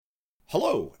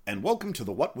Hello, and welcome to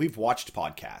the What We've Watched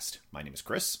podcast. My name is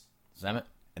Chris. Zamet.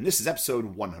 And this is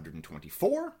episode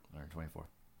 124. 124.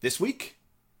 This week,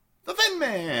 The Thin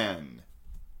Man.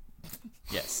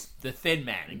 Yes, The Thin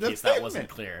Man, in case that wasn't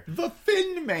clear. The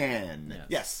Thin Man.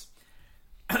 Yes.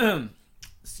 Yeah,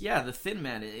 The Thin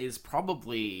Man is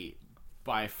probably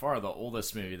by far the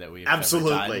oldest movie that we've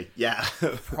Absolutely, ever done. yeah.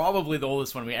 Probably the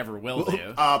oldest one we ever will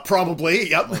do. Probably,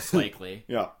 yep. Most likely.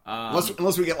 Yeah.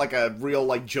 Unless we get like a real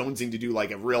like Jonesing to do like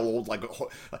a real old like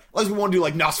unless we want to do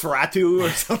like Nosferatu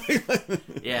or something like that.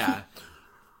 Yeah.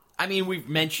 I mean, we've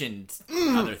mentioned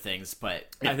other things, but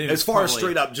I think as far as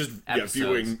straight up just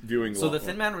viewing. So The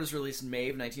Thin Man was released in May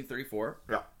of 1934.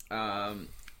 Yeah.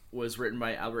 Was written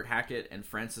by Albert Hackett and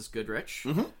Francis Goodrich,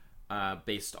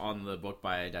 based on the book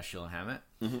by Dashiell Hammett.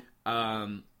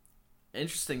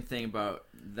 Interesting thing about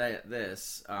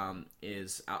this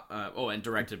is and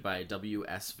directed by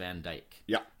W.S. Van Dyke.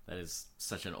 Yeah. That is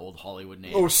such an old Hollywood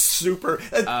name. Oh, super!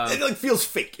 It like feels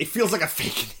fake. It feels like a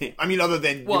fake name. I mean, other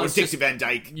than Dixie Van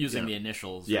Dyke using the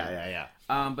initials. Yeah.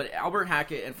 But Albert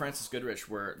Hackett and Francis Goodrich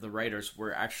were the writers.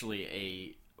 Were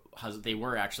actually husband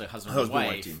and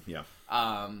wife team. Yeah.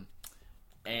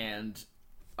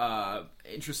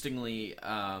 Interestingly,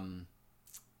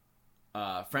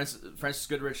 Francis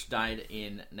Goodrich died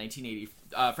in 1980.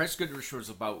 Francis Goodrich was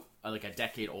about a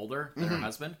decade older than her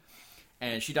husband,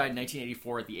 and she died in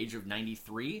 1984 at the age of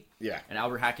 93. Yeah. And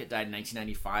Albert Hackett died in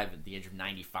 1995 at the age of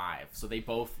 95. So they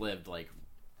both lived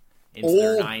into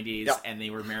their 90s, and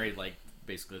they were married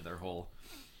basically their whole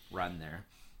run there.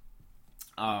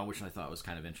 Which I thought was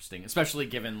kind of interesting, especially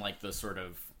given the sort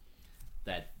of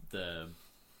that the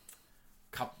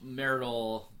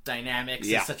marital dynamics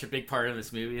is such a big part of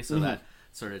this movie. So that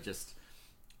sort of just,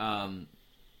 The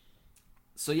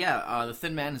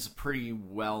Thin Man is a pretty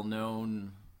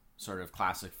well-known sort of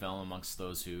classic film amongst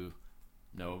those who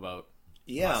know about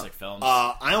classic films.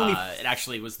 It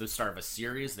actually was the start of a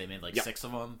series. They made 6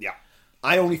 of them. Yeah,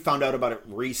 I only found out about it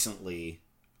recently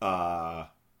from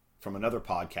another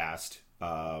podcast.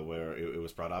 Where it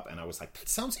was brought up, and I was like, that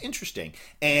sounds interesting.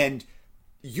 And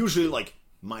usually,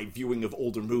 my viewing of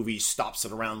older movies stops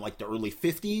at around, the early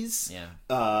 50s. Yeah.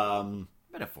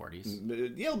 Bit of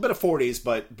 40s. Yeah, a bit of 40s,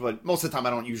 but most of the time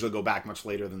I don't usually go back much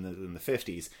later than the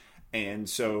 50s. And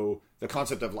so the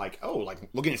concept of,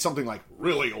 looking at something,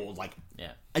 really old,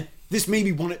 this may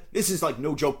be this is,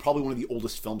 no joke, probably one of the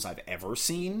oldest films I've ever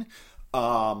seen.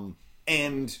 And,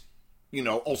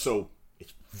 also,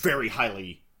 it's very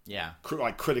highly... Yeah,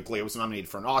 critically, it was nominated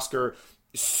for an Oscar.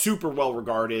 Super well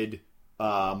regarded.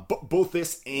 Both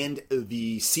this and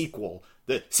the sequel.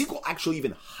 The sequel actually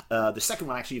the second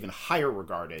one actually even higher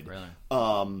regarded. Really?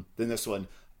 Than this one.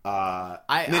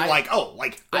 I'm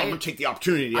gonna take the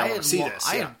opportunity. I want to see this.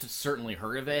 I had certainly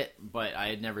heard of it, but I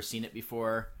had never seen it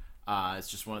before. It's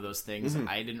just one of those things.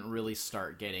 I didn't really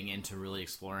start getting into really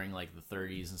exploring the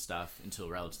 30s and stuff until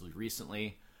relatively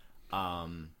recently.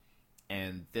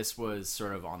 And this was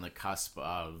sort of on the cusp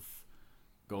of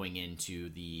going into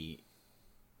the,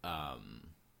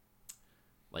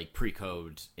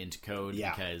 pre-code into code,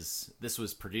 because this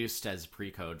was produced as a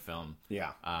pre-code film,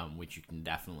 which you can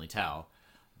definitely tell,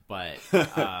 but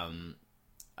because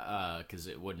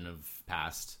it wouldn't have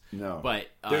passed. No, but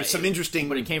there's some interesting.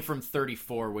 But it came from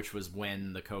 34, which was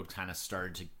when the code kind of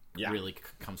started to. Really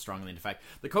come strongly into fact.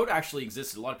 The code actually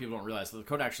existed. A lot of people don't realize that the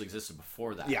code actually existed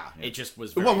before that. Yeah. It just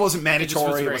was. It wasn't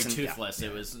mandatory. It was very toothless.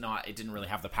 It was not. It didn't really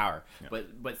have the power. Yeah.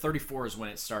 But 34 is when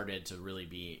it started to really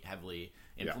be heavily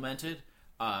implemented.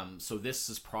 So this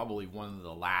is probably one of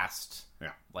the last,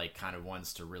 kind of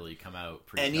ones to really come out.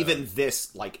 And even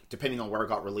this, depending on where it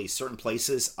got released, certain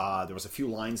places there was a few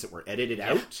lines that were edited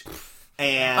out.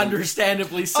 And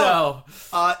understandably so.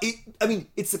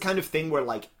 It's the kind of thing where,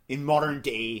 in modern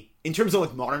day, in terms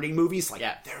of modern day movies,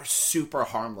 they're super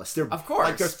harmless. They're of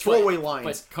course, they're throwaway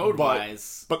lines, but code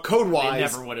wise, they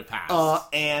never would have passed.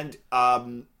 And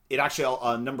it actually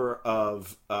a number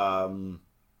of I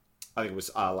think it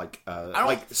was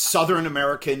Southern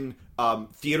American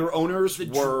theater owners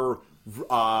were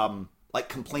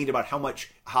complained about how much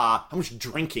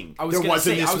drinking there was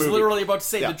in this movie. I was literally about to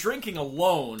say the drinking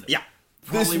alone. Yeah.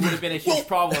 Probably would have been a huge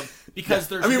problem because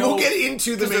there's we'll get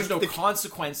into there's no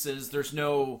consequences. There's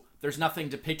nothing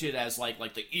depicted as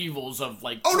the evils of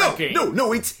drinking.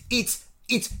 No, it's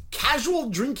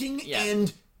casual drinking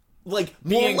and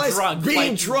being drunk.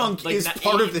 Being drunk is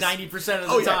part of this 90% of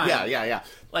the time. Yeah.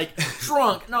 like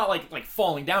drunk, not like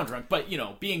falling down drunk, but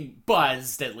being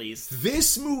buzzed at least.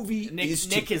 This movie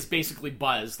Nick is basically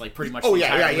buzzed, like pretty much.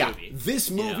 Movie.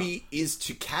 This movie is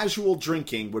to casual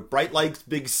drinking what Bright Lights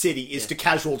Big City is to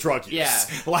casual drug use. Yeah,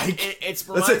 like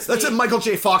that's a Michael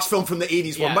J. Fox film from the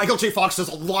 80s where Michael J. Fox does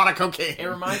a lot of cocaine. It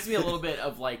reminds me a little bit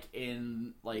of like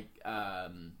in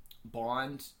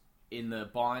Bond, in the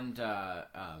Bond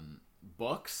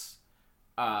books.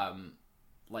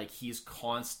 Like he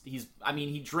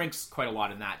drinks quite a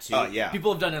lot in that too.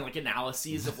 People have done like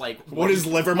analyses of like what his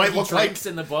liver might look like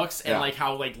in the books, and like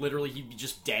how like literally he'd be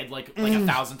just dead like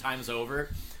 1,000 times over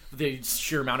the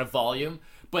sheer amount of volume.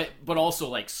 But also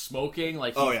like smoking,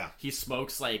 like he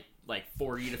smokes like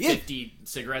 40 to 50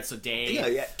 cigarettes a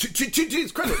day. Yeah. To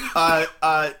his credit,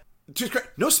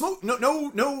 no smoke,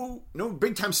 no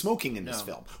big time smoking in this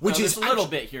film, which is a little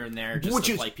bit here and there,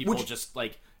 just like people just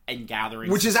like. And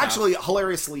gatherings, which is actually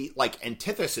hilariously like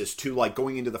antithesis to like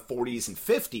going into the 40s and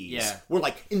 50s. Yeah, where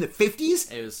like in the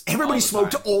 50s, everybody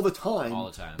smoked all the time.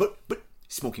 But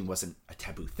smoking wasn't a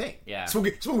taboo thing. Yeah,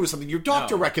 smoking was something your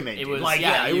doctor recommended. It was like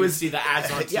it was see the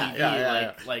ads on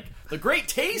TV, like the great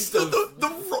taste of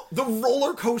the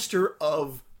roller coaster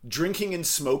of drinking and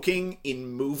smoking in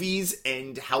movies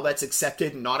and how that's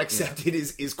accepted and not accepted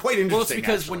is quite interesting. Well, it's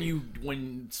because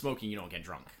when smoking you don't get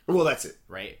drunk. Well, that's it.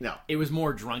 Right? No. It was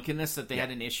more drunkenness that they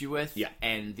had an issue with. Yeah.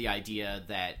 And the idea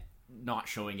that not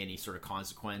showing any sort of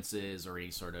consequences or any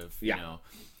sort of,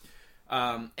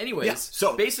 anyways,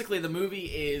 so basically the movie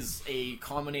is a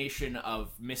combination of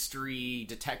mystery,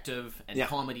 detective, and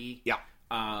comedy. Yeah.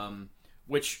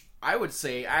 Which I would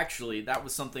say, actually, that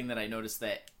was something that I noticed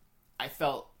that I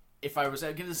felt if I was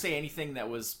going to say anything that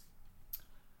was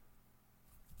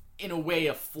in a way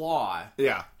a flaw,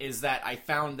 is that I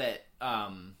found that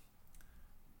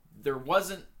there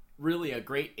wasn't really a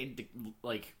great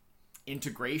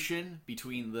integration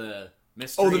between the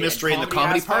mystery and the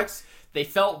comedy parts. They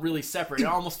felt really separate. It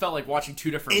almost felt like watching two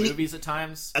different movies at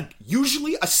times.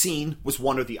 Usually a scene was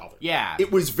one or the other. Yeah.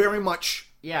 It was very much...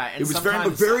 Yeah, and it was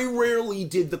very rarely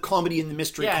did the comedy and the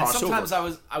mystery cross over. And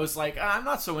sometimes I was like, I'm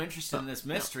not so interested in this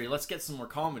mystery. Let's get some more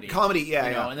comedy.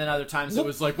 And then other times it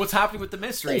was like, what's happening with the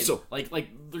mystery? Also, like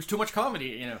there's too much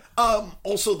comedy.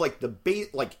 Also, like the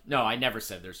bait, like no, I never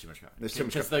said there's too much comedy. There's too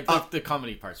much because the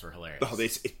comedy parts were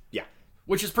hilarious. Yeah.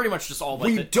 Which is pretty much just all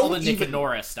like all the Nick and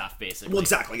Nora stuff, basically. Well,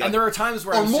 exactly. And there are times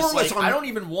where I was just like, I don't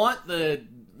even want the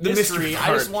mystery.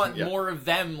 I just want more of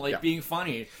them being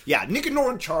funny. Yeah, Nick and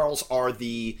Nora Charles are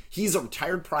he's a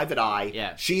retired private eye.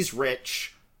 Yeah. She's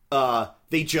rich. So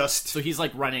he's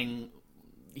like running.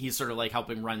 He's sort of like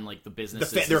helping run like the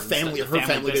businesses. Her family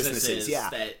businesses.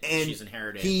 Yeah, that and she's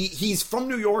inherited. He's from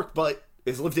New York, but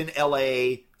has lived in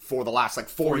L.A. for the last like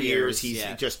 4 years. He's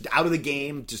just out of the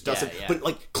game. Just doesn't. But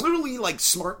like clearly like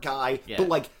smart guy. Yeah. But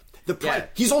like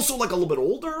he's also like a little bit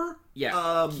older.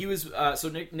 Yeah, he was. So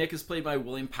Nick is played by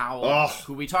William Powell,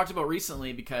 who we talked about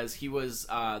recently because he was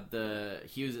had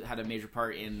a major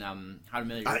part in How to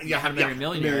Marry a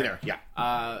Millionaire. Yeah,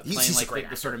 he's playing like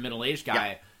the sort of middle-aged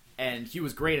guy, and he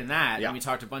was great in that. Yeah. And we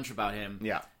talked a bunch about him.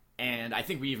 Yeah, and I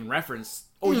think we even referenced.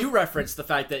 Oh, you referenced the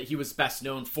fact that he was best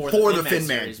known for the Thin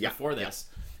Man series before this.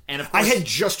 And of course, I had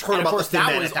just heard about the Thin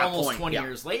Man at that point. That was almost 20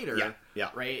 years later.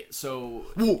 Yeah. Right. So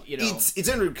it's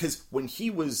interesting because when he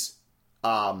was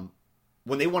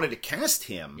when they wanted to cast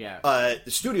him, the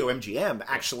studio MGM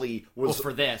actually was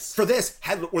for this where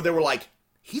they were like,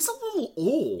 he's a little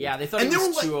old. Yeah, they thought he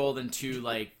was too old and too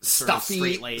like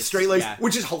stuffy, straight laced,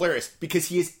 which is hilarious because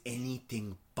he is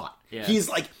anything but. Yeah. He's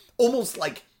like almost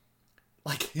like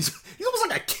he's almost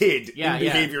like a kid in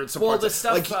behavior and some parts.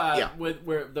 Well, the stuff with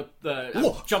where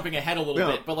I'm jumping ahead a little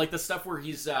bit, but like the stuff where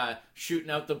he's shooting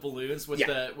out the balloons with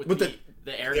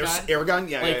the air gun. Air gun,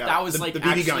 that was the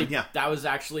BB gun, that was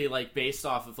actually like based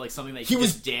off of like something that he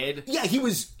did. Yeah, he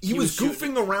was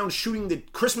goofing around shooting the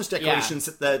Christmas decorations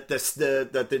that the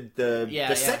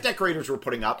set decorators were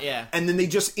putting up. Yeah. And then they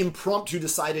just impromptu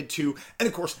decided to, and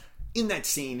of course in that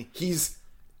scene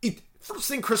first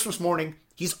thing Christmas morning.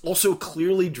 He's also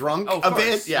clearly drunk a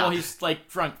bit. Yeah. Well, he's like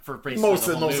drunk for basically most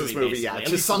of this movie,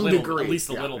 to some degree. At least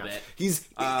a little bit. He's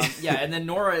and then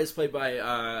Nora is played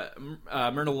by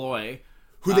Myrna Loy,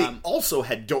 who they also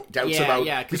had doubts about.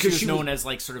 Yeah, because she was known as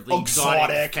like sort of the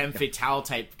exotic femme fatale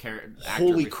type character.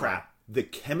 Holy crap. The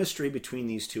chemistry between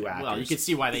these two actors. Well, you can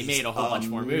see why they made a whole bunch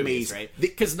more movies, right?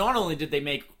 Because not only did they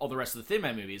make all the rest of the Thin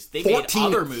Man movies, they made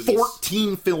other movies.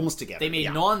 14 films together. They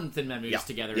made non-Thin Man movies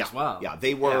together as well. Yeah,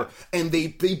 they were, and they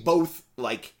both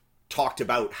like talked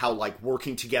about how like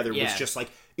working together was just like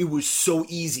it was so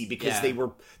easy because they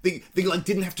like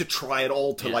didn't have to try at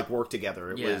all to like work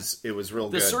together. It was real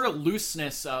good. The sort of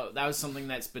looseness, that was something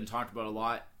that's been talked about a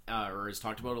lot. Or is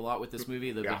talked about a lot with this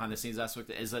movie, the behind the scenes aspect,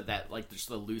 is that like just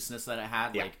the looseness that it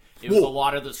had, like it was a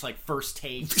lot of this like first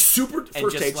take, super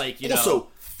first takes, like also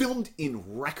filmed in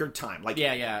record time, like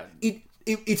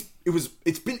it's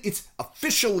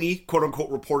officially quote unquote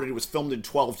reported it was filmed in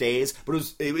 12 days,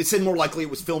 but it said more likely it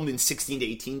was filmed in 16 to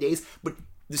 18 days, but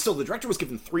still the director was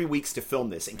given 3 weeks to film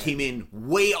this and came in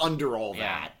way under all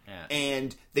that,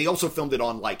 and they also filmed it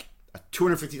on like a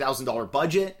 $250,000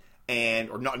 budget.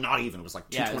 Or not even, it was like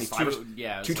 225.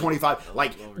 225.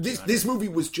 Like this movie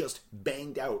was just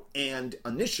banged out, and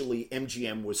initially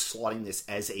MGM was slotting this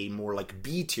as a more like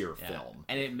B tier film,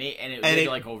 and it made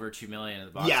like over $2 million at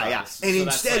the box office. And so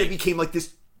instead it became like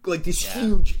this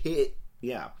huge hit.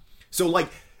 So like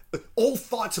all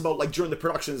thoughts about like during the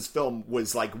production of this film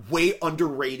was like way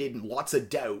underrated and lots of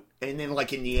doubt, and then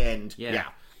like in the end,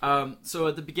 so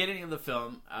at the beginning of the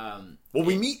film,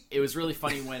 it was really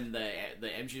funny when the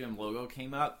MGM logo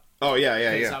came up. Oh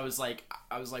yeah. Because I was like,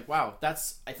 wow,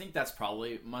 I think that's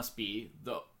probably must be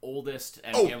the oldest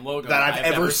MGM logo that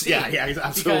I've ever seen. Yeah,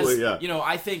 absolutely. Because,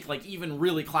 I think like even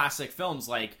really classic films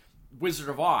like Wizard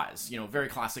of Oz, very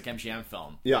classic MGM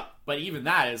film. Yeah. But even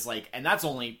that is like, and that's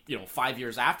only 5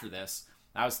 years after this.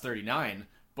 I was 39,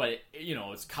 but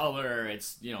it's color,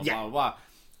 it's blah blah blah.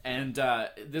 And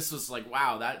this was like,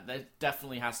 wow, that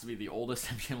definitely has to be the oldest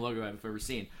MGM logo I've ever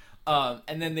seen.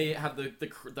 And then they have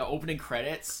the opening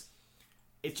credits.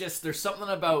 It just, there's something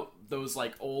about those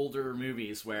like older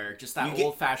movies where just that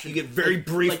old fashioned. You get very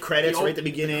brief credits right at the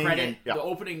beginning. The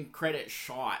opening credit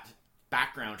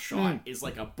background shot is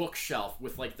like a bookshelf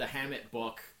with like the Hammett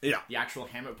book. Yeah. The actual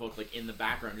Hammett book like in the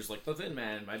background, just like the Thin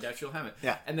Man, my Dashiell Hammett.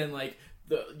 Yeah. And then like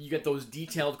you get those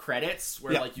detailed credits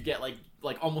where like you get like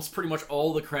almost pretty much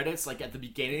all the credits like at the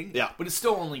beginning. Yeah. But it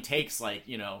still only takes like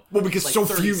because like so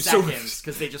 30 few seconds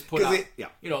because they just put up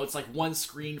it's like one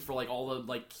screen for like all the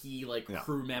like key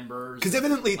crew members. Because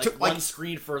evidently it took one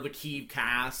screen for the key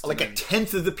cast. Like a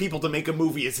tenth of the people to make a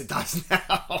movie as it does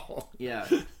now. Yeah.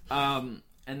 And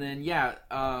then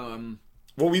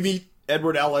we meet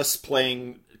Edward Ellis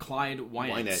playing Clyde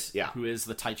Wynant, who is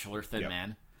the titular Thin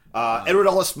Man. Edward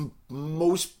Ellis,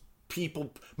 most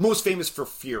famous for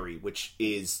Fury, which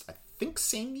is I think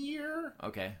same year.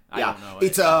 Okay, I don't know.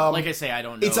 It's like I say, I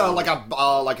don't know. It's like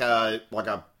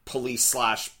a police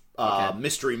 /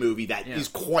 mystery movie that is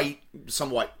quite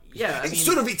somewhat. Yeah,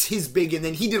 it's his big, and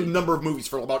then he did a number of movies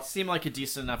for about. Seemed like a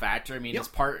decent enough actor. I mean, his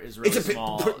part is really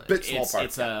small. Bit small part.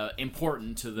 It's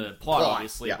important to the plot,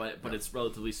 obviously, but it's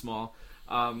relatively small.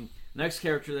 Next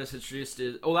character that's introduced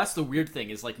is that's the weird thing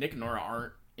is like Nick and Nora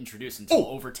aren't introduced until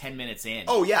over 10 minutes in.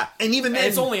 Oh yeah, and even then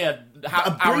it's only a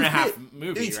hour and a half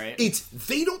movie, right?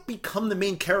 They don't become the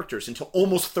main characters until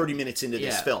almost 30 minutes into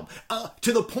this film.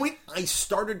 To the point I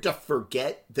started to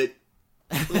forget that.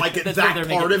 Like that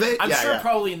part of it, I'm sure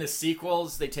probably in the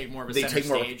sequels they take more of a center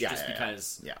stage just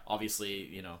because,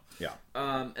 obviously,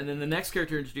 And then the next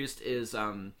character introduced is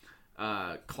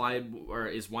Clyde, or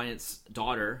is Wynant's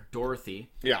daughter, Dorothy.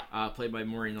 Played by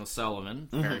Maureen O'Sullivan,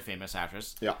 very famous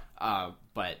actress.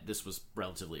 But this was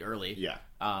relatively early.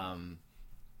 And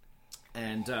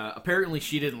apparently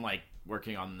she didn't like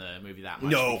working on the movie that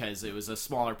much because it was a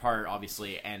smaller part,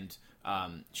 obviously, and.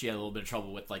 She had a little bit of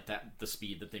trouble with like the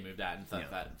speed that they moved at, and thought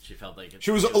that she felt like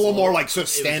she was a little more like sort of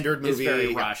standard movie. It's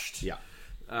very rushed.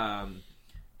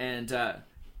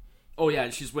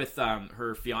 She's with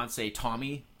her fiance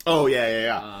Tommy.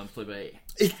 Played by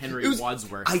Henry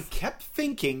Wadsworth. I kept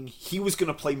thinking he was going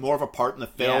to play more of a part in the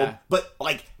film, but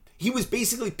like he was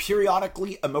basically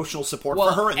periodically emotional support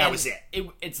for her, and that was it.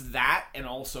 It's that, and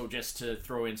also just to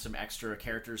throw in some extra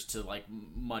characters to like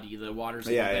muddy the waters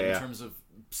a little bit in terms of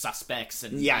suspects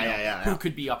and who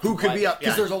could be up,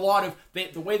 because there's a lot of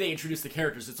the way they introduce the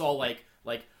characters. It's all like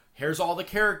here's all the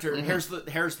character, here's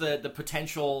the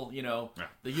potential, the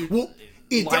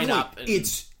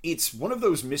lineup. It's one of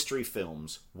those mystery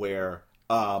films where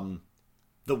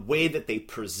the way that they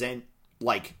present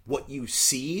like what you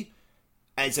see.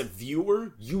 As a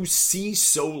viewer, you see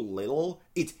so little.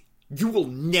 You will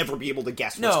never be able to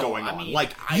guess what's going on.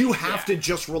 You have to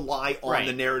just rely on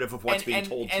the narrative of what's being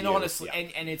told to you. And honestly,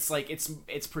 and it's like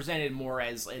it's presented more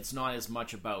as it's not as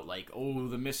much about like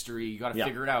the mystery. You got to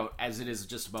figure it out as it is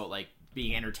just about like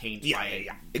being entertained by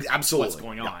absolutely what's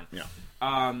going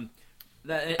on.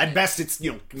 At best, it's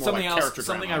more something like else.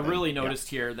 Something I really noticed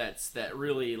here that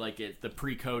really like the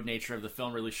pre-code nature of the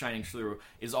film really shining through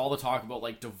is all the talk about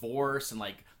like divorce and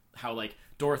like like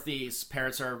Dorothy's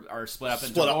parents are split up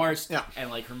and divorced, and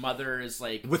like her mother is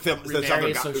like with them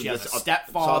remarried, so she has a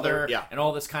stepfather, and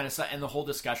all this kind of stuff, and the whole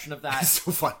discussion of that. It's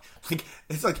so fun. Like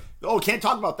it's like, oh, can't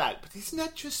talk about that, but isn't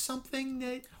that just something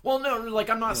that? Well, no,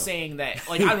 like I'm not saying that.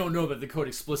 Like I don't know that the code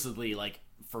explicitly like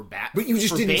but you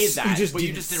just didn't that, you but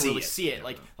you just didn't really see it.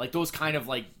 Like those kind of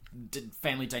like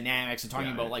family dynamics and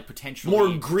talking about like potentially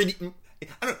more gritty.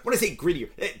 When I say grittier,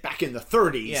 back in the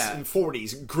 30s and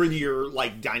 40s, grittier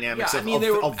like dynamics of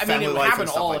family life. It happened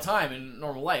all the time in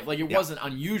normal life. Like it wasn't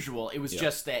unusual. It was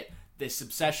just that this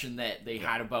obsession that they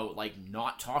had about like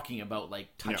not talking about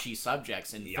like touchy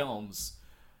subjects in films,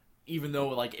 even though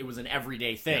like it was an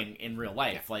everyday thing in real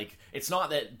life. Like it's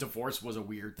not that divorce was a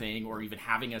weird thing or even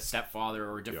having a stepfather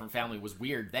or a different family was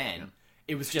weird then.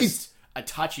 It was just a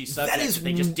touchy subject that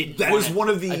they just didn't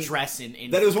address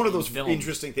in that is one of those film.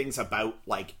 Interesting things about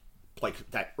like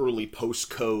that early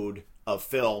post-code of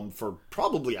film for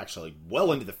probably actually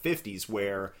well into the 50s,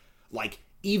 where like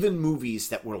even movies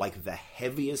that were like the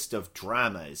heaviest of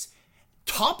dramas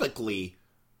topically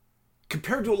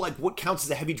compared to like what counts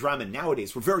as a heavy drama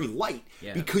nowadays were very light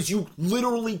because you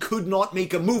literally could not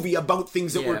make a movie about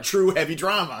things that were true heavy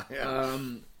drama.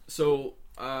 So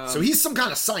he's some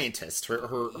kind of scientist. Her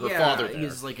father. There.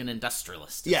 He's like an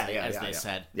industrialist. As they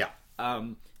said. Yeah.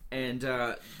 And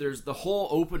there's the whole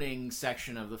opening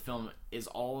section of the film is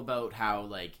all about how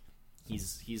like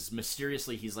he's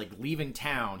mysteriously he's like leaving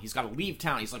town. He's got to leave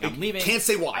town. He's like, I'm leaving. Can't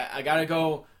say why. I gotta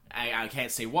go. I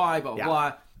can't say why. Blah blah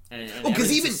blah. And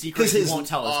because he won't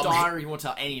tell his daughter. He won't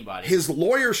tell anybody. His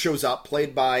lawyer shows up,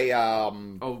 played by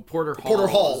Porter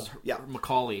Hall. Yeah,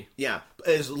 Macaulay. Yeah,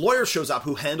 his lawyer shows up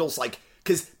who handles like.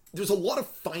 Because there's a lot of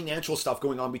financial stuff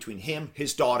going on between him,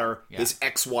 his daughter, his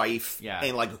ex-wife,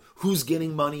 and like who's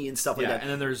getting money and stuff like that. And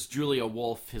then there's Julia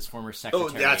Wolf, his former secretary. Oh,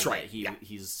 that's right. He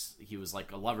was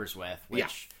like a lovers with,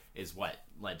 which is what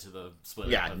led to the split.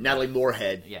 Yeah, Natalie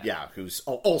Moorhead. Yeah, who's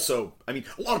also. I mean,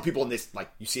 a lot of people in this like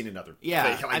you've seen another. Yeah,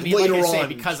 like, I mean, later like I say,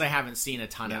 because I haven't seen a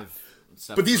ton of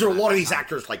stuff. But these are a lot of these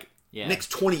actors. Like next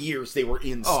 20 years, they were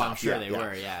in. Oh, stuff. I'm sure they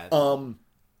were. Yeah.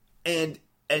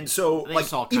 And so,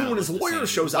 like, even when his lawyer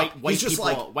shows up, he's just people,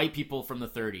 like white people from the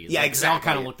 30s. Yeah, like, exactly. They all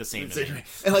kind of look the same to me.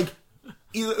 And like,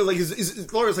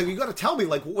 his lawyer's like, you got to tell me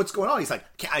like what's going on. He's like,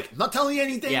 I'm not telling you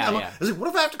anything. I was like, what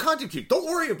if I have to contact you? Don't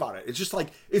worry about it. It's just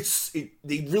like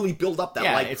they really build up that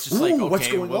like, it's just like, okay, what's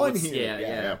going on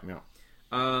here?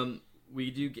 Yeah.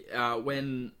 We do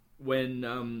when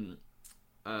Wynant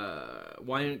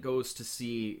goes to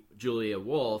see Julia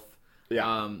Wolf.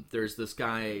 There's this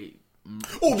guy.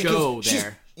 Joe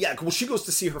there. Well, she goes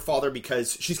to see her father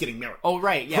because she's getting married. Oh,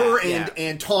 right, yeah. Her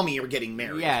and Tommy are getting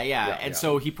married. And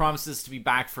so he promises to be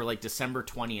back for, like, December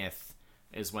 20th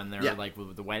is when they're, like,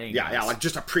 with the wedding. Yeah, like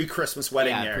just a pre-Christmas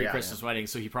wedding there. Pre-Christmas wedding,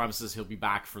 so he promises he'll be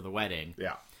back for the wedding.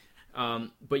 Yeah.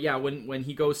 But yeah, when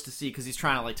he goes to see, because he's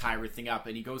trying to, like, tie everything up,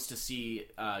 and he goes to see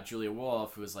Julia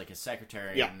Wolf, who is, like, his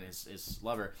secretary and his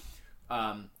lover,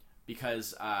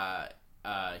 because...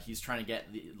 he's trying to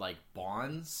get the like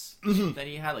bonds that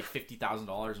he had, like $50,000 in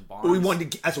bonds. Well, he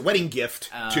wanted as a wedding gift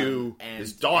to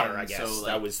his daughter, I guess. So, like,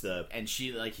 that was the and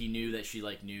she like he knew that she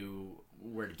like knew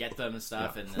where to get them and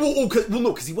stuff. And no,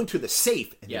 because he went to the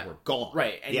safe and they were gone.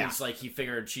 Right, and he's like he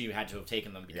figured she had to have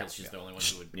taken them because she's the only one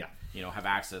who would have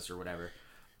access or whatever.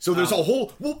 So there's a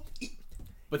whole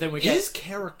But then his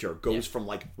character goes from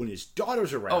like when his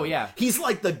daughter's around. Oh yeah, he's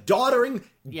like the daughtering.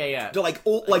 Like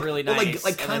really nice.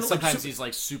 Like kind of sometimes like he's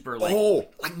like super like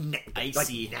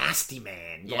icy, like nasty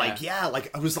man. Like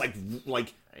I was like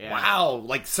wow,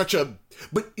 like such a.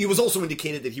 But it was also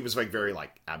indicated that he was like very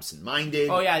like absent-minded.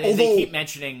 Oh yeah, they keep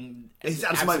mentioning his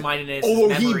absent-mindedness.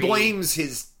 Although he blames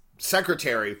his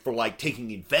secretary for like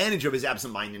taking advantage of his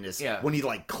absent-mindedness when he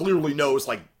like clearly knows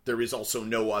like there is also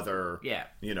no other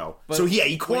but so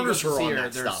he corners her on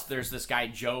that stuff. There's this guy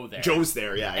Joe there. Joe's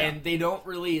there, and they don't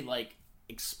really like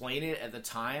explain it at the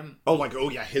time.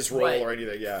 His role or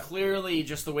anything. Clearly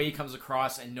just the way he comes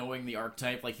across and knowing the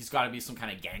archetype, like he's got to be some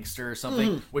kind of gangster or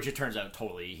something, which it turns out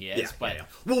totally he is.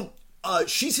 Well,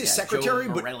 she's his secretary,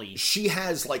 but she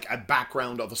has like a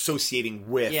background of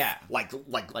associating with like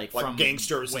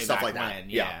gangsters and stuff like that.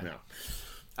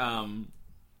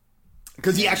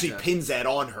 Because he actually pins that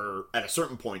on her at a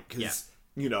certain point. Because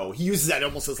he uses that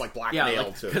almost as like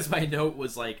blackmail too. Because my note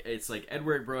was like, it's like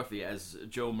Edward Brophy as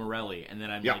Joe Morelli, and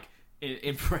then I'm like,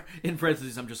 in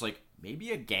parentheses, I'm just like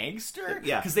maybe a gangster?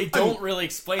 Yeah. Because they don't really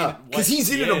explain because he's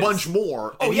in it a bunch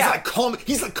more. And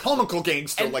he's like comical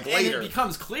gangster and later. And it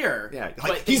becomes clear. Yeah,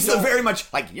 like, he's very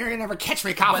much like, you're gonna never catch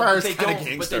me, coppers, kind of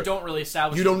gangster. But they don't really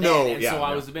establish. You don't know. And so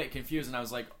I was a bit confused, and I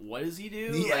was like, what does he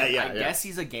do? Yeah, I guess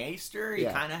he's a gangster. He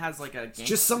kind of has like a gangster.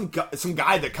 Just some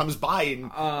guy that comes by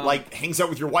and like hangs out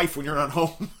with your wife when you're not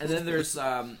home. And then there's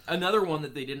another one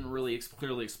that they didn't really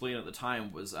clearly explain at the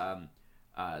time was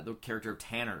the character of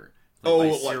Tanner,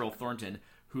 played by Cyril Thornton,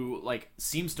 who like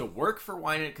seems to work for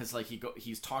Wynant because like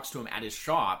he talks to him at his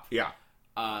shop. Yeah.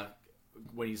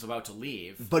 When he's about to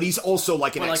leave, but he's also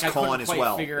like an ex-con as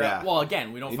well. Well,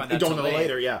 again, we don't find that. Don't know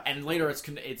later. Yeah. And later,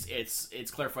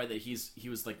 it's clarified that he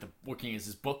was like working as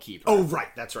his bookkeeper. Oh, right.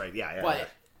 That's right. Yeah. But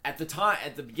at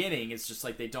the beginning, it's just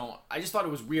like they don't. I just thought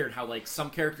it was weird how like some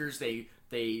characters they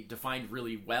defined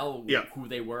really well who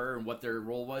they were and what their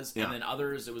role was, and then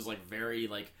others it was like very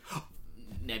like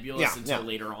nebulous until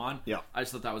later on. Yeah, I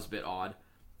just thought that was a bit odd.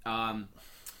 And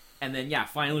then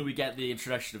finally we get the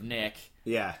introduction of Nick.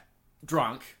 Yeah,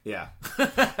 drunk. Yeah.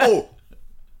 Oh.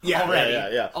 Yeah.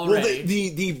 Already. Yeah. Well,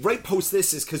 the right post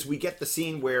this is because we get the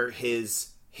scene where her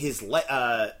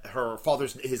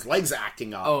father's legs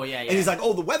acting up. Oh yeah. And he's like,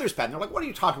 "Oh, the weather's bad." And they're like, "What are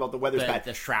you talking about? The weather's bad."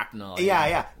 The shrapnel.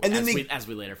 Yeah. And then as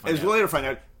we later find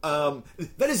out,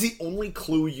 that is the only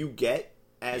clue you get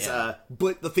as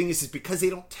but the thing is because they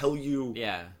don't tell you.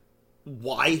 Yeah.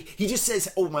 Why he just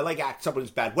says, "Oh, my leg acts up when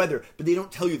it's bad weather," but they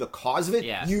don't tell you the cause of it.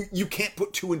 Yeah. You can't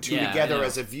put two and two together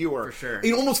as a viewer. For sure.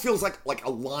 It almost feels like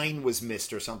a line was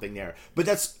missed or something there. But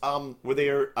that's where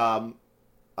they're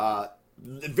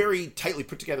very tightly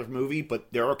put together movie,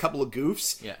 but there are a couple of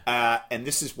goofs. Yeah. And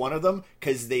this is one of them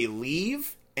because they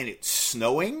leave and it's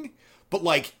snowing, but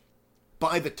like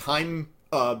by the time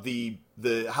how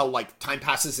like time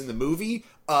passes in the movie,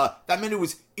 that meant it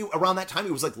was around that time.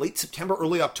 It was like late September,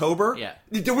 early October. Yeah,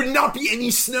 there would not be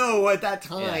any snow at that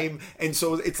time, and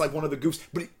so it's like one of the goofs.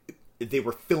 But they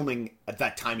were filming at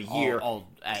that time of year.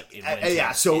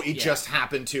 So it just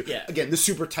happened to. Yeah. Again, the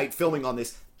super tight filming on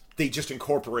this. They just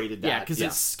incorporated that. Yeah, because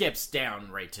it skips down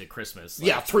right to Christmas.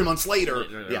 3 months later.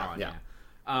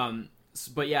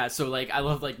 But so like I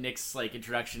love like Nick's like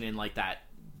introduction in like that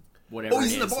whatever. Oh,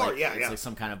 he's in in the bar. Like, it's like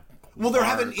some kind of. Well, they're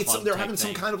having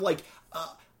some kind of like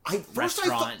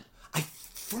restaurant. I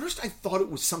thought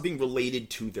it was something related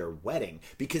to their wedding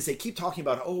because they keep talking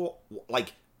about my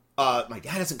dad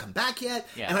hasn't come back yet,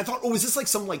 and I thought is this like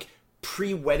some like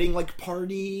pre-wedding like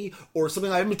party or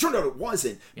something? It turned out it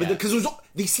wasn't, but because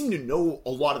they seem to know a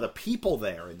lot of the people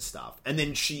there and stuff. And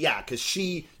then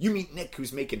you meet Nick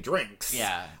who's making drinks,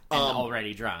 and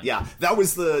already drunk. Yeah, that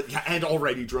was and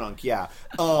already drunk. Yeah,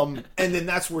 and then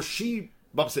that's where she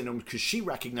bumps into him because she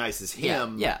recognizes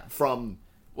him from.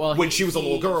 Well, when she was a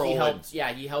little girl.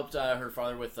 He helped her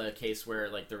father with a case where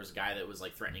like there was a guy that was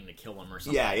like threatening to kill him or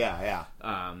something. Yeah.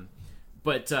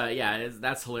 But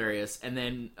that's hilarious. And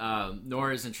then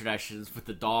Nora's introductions with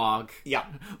the dog. Yeah.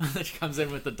 She comes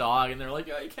in with the dog, and they're like,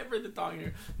 "Oh, you can't bring the dog in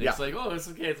here." And it's like, "Oh, it's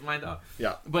okay, it's my dog."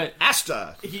 Yeah. But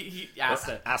Asta.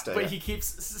 Asta. But he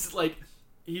keeps like.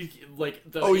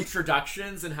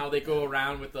 Introductions and how they go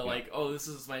around with the like, "Oh, this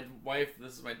is my wife,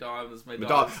 this is my dog, this is my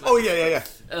dog." Oh yeah.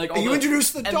 And, like, you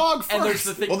introduce the dog first. And there's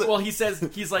the thing. He says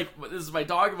he's like, "This is my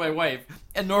dog and my wife,"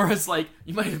 and Nora's like,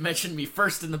 "You might have mentioned me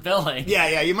first in the billing."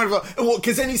 Yeah. You might have. Well,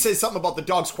 because then he says something about the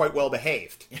dog's quite well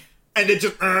behaved, and it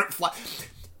just fly.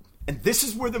 And this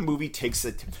is where the movie takes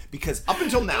it, because up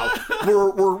until now,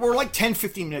 we're like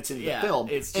 10-15 minutes into the film,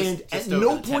 and at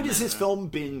no point has this film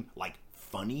been like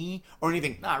funny or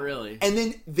anything. Not really. And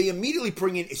then they immediately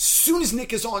bring in, as soon as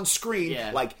Nick is on screen,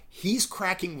 like he's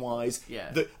cracking wise.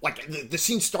 Yeah. The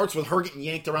scene starts with her getting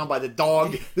yanked around by the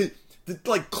dog. the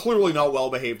like clearly not well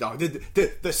behaved dog.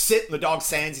 The sit and the dog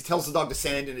sands. He tells the dog to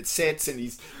sand and it sits, and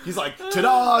he's like,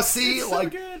 ta-da, see? It's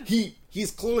like so good.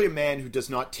 He's clearly a man who does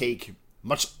not take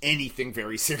much anything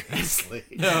very seriously.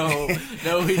 No,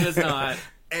 he does not.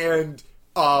 And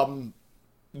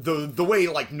the way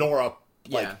like Nora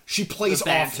she plays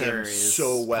off him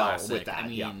so well classic. with that. I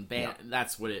mean,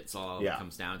 that's what it's all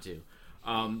comes down to.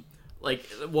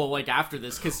 After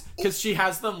this, because she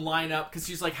has them line up, because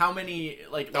she's like, how many,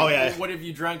 what have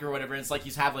you drunk or whatever, and it's like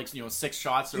he's had 6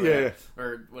 shots or whatever,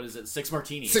 or what is it, 6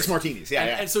 martinis. 6 martinis,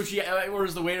 and so she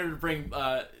orders the waiter to bring,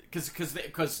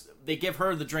 because they give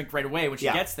her the drink right away when she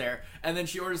gets there, and then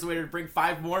she orders the waiter to bring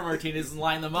 5 more martinis and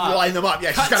line them up.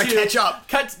 She's got to catch up.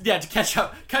 To catch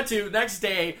up. Cut to next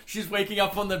day, she's waking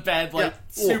up on the bed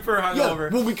super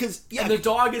hungover. Well, because and the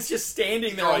dog is just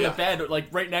standing there on the bed,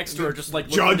 right next to her, just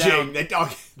judging down. that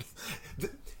dog.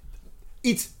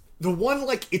 It's The one,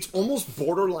 like, it's almost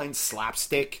borderline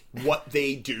slapstick what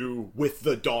they do with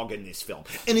the dog in this film.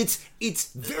 And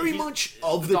it's very much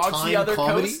of the time the other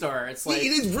comedy. Co-star. It's like,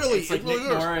 it is really... It's like Nick,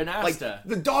 Nora, and Asta. Like,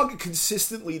 the dog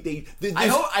consistently... I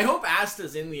hope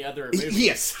Asta's in the other movie.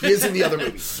 Yes, he is in the other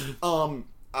movie.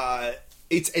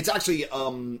 It's actually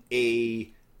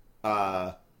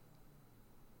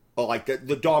like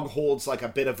the dog holds like a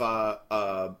bit of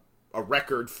a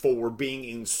record for being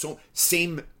in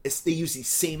they use the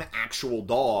same actual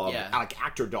dog, like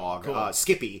actor dog, cool.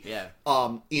 Skippy,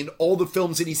 in all the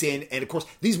films that he's in, and of course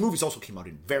these movies also came out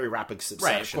in very rapid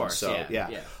succession. Right, of course, so yeah.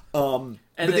 But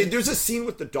then there's a scene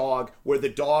with the dog where the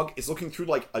dog is looking through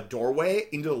like a doorway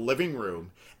into the living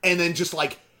room, and then just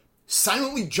like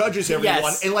silently judges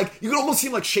everyone, and like you can almost see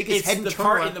him like shake his head and turn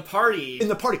around. In the party,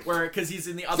 where because he's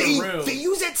in the other room. They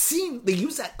use that scene, they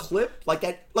use that clip like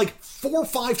 4 or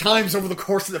 5 times over the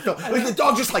course of the film. Like the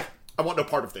dog just like, I want no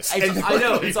part of this. I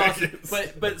know, it's awesome.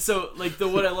 But so like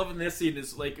what I love in this scene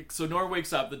is like, so Nora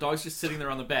wakes up, the dog's just sitting there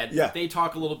on the bed. Yeah. They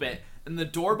talk a little bit, and the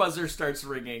door buzzer starts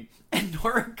ringing, and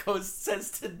Nora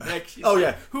says to Nick,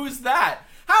 who's that?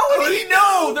 How would he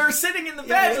know? They're sitting in the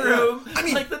bedroom. I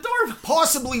mean, like the door.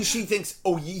 Possibly she thinks,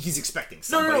 he's expecting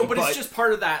somebody. No, but it's just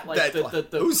part of that. Like the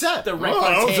who's that? The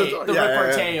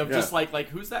repartee of just like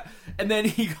who's that? And then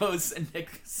he goes, and Nick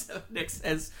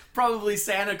says, probably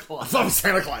Santa Claus. Probably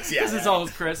Santa Claus. Yeah, because it's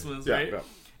almost Christmas, right? Yeah.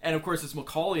 And of course, it's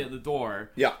Macaulay at the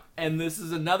door. Yeah. And this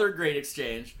is another great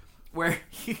exchange where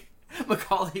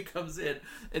Macaulay comes in,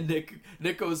 and Nick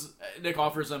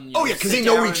offers him. Because they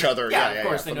know each other. Yeah, of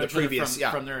course they know each other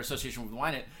from their association with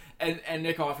Wynette. And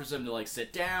Nick offers him to like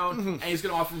sit down, and he's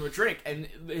going to offer him a drink. And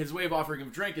his way of offering him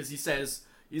a drink is he says,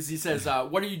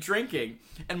 "What are you drinking?"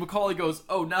 And Macaulay goes,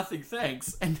 "Oh, nothing,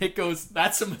 thanks." And Nick goes,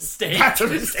 "That's a mistake." That's a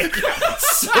mistake.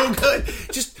 So good.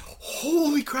 Just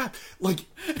holy crap! Like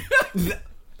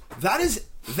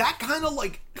that kind of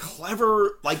like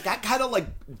clever, like that kind of like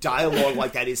dialogue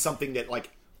like that is something that like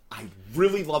I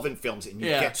really love in films, and you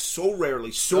get so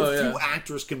rarely. Few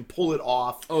actors can pull it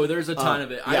off. Oh, there's a ton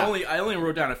of it. I only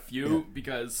wrote down a few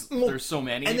because there's so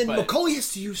many. And then Macaulay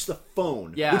has to use the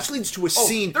phone, which leads to a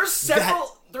scene. There's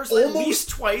several. There's at least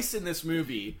twice in this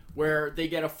movie where they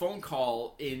get a phone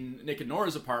call in Nick and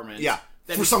Nora's apartment. Yeah.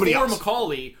 For somebody else.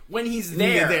 Macaulay when he's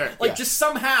there. Like, just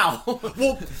somehow.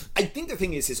 Well, I think the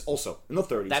thing is also, in the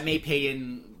 30s... That may pay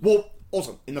in... Well,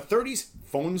 also, in the 30s,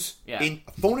 phone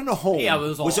in a home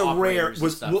was a rare...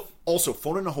 Also,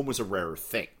 phone in a home was a rarer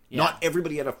thing. Yeah. Not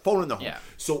everybody had a phone in the home. Yeah.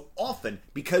 So often,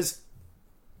 because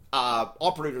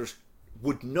operators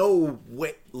would know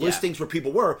what listings where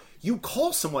people were, you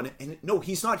call someone and, no,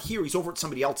 he's not here, he's over at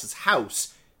somebody else's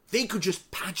house... They could just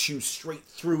patch you straight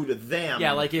through to them.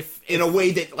 Yeah, like if in a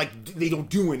way that like they don't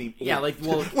do anymore. Yeah, like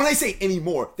when I say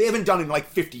anymore, they haven't done it in like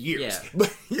 50 years. Yeah.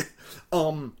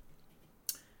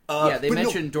 But they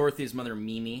mentioned Dorothy's mother,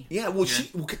 Mimi. Yeah, well,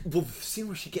 we'll see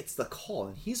where she gets the call,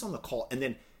 and he's on the call, and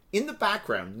then in the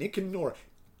background, Nick and Nora.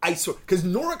 I swear, because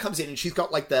Nora comes in and she's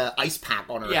got like the ice pack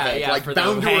on her head, like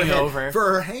bound to her head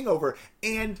for her hangover,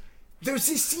 and there's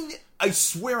this scene that I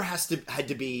swear had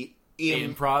to be.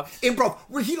 Improv,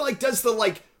 where he like does the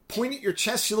like point at your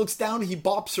chest, she looks down, he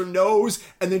bops her nose,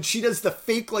 and then she does the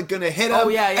fake like gonna hit him. Oh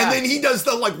yeah. And then he does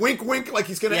the like wink like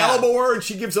he's gonna elbow her, and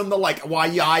she gives him the like why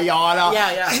yada.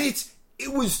 Yeah. And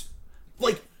it was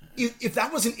like if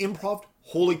that wasn't improv,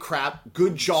 holy crap,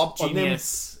 good job on them.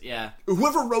 Genius. Yeah.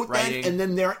 Whoever wrote that and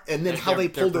then how they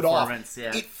pulled it off.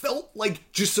 Yeah. It felt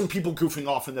like just some people goofing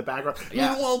off in the background.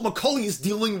 Yeah. Meanwhile, Macaulay is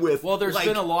dealing with there's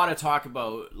been a lot of talk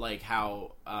about like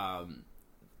how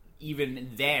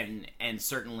even then, and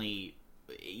certainly,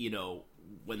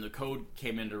 when the code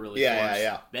came into really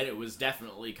force, then it was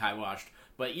definitely kiboshed.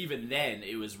 But even then,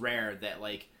 it was rare that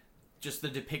like just the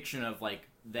depiction of like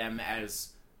them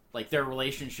as like their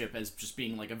relationship as just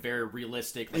being like a very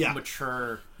realistic, like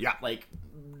mature, like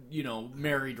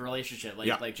married relationship,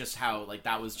 like just how like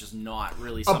that was just not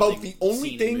really something about the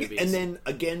only thing. In and then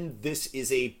again, this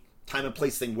is a time and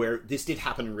place thing where this did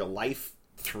happen in real life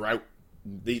throughout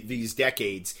these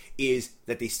decades, is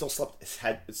that they still slept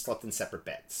in separate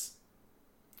beds.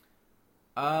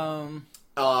 And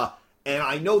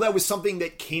I know that was something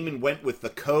that came and went with the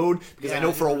code, because I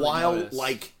know for a while,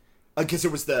 like, because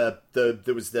there was the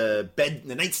bed,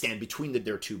 the nightstand between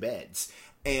their two beds,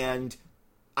 and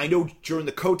I know during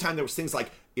the code time there was things like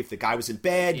if the guy was in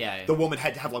bed, the woman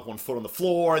had to have like one foot on the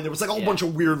floor, and there was like a whole bunch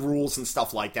of weird rules and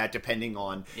stuff like that, depending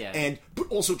on, but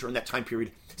also during that time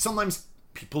period, sometimes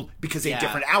people, because they had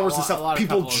different hours and stuff,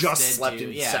 people just slept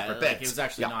in separate beds. Like, it was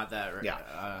actually not that.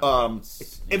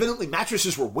 Evidently,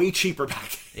 mattresses were way cheaper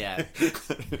back then. Yeah,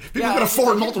 people could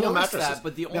afford multiple mattresses. That,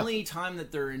 but the only time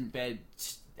that they're in bed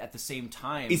at the same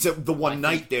time is the one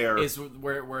night there is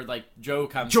where like Joe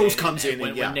comes in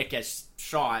when Nick gets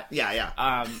shot.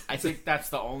 I think that's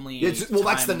the only that's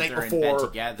the night before.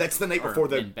 That's the night before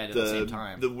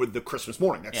the Christmas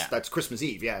morning. That's Christmas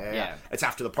Eve. Yeah. It's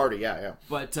after the party.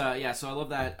 But so I love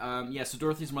that. So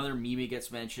Dorothy's mother Mimi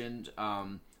gets mentioned.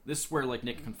 This is where like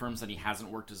Nick confirms that he hasn't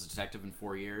worked as a detective in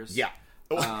 4 years.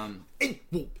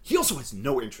 He also has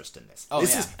no interest in this.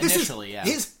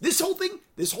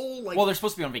 This whole like. Well, they're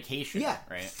supposed to be on vacation.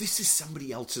 Right. This is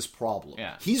somebody else's problem.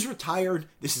 He's retired.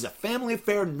 This is a family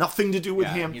affair. Nothing to do with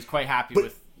him. He's quite happy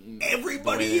with.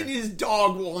 Everybody and his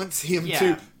dog wants him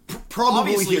to.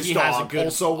 Probably obviously his dog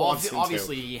also wants him to.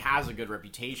 Obviously, he has a good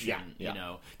reputation. You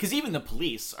know, because even the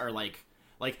police are like.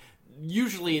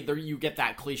 Usually you get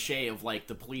that cliche of like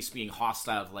the police being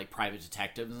hostile to like private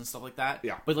detectives and stuff like that.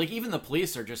 But like even the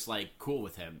police are just like cool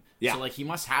with him. So like he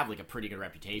must have like a pretty good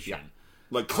reputation.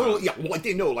 Like clearly, like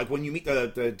they know. Like when you meet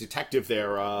the detective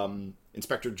there,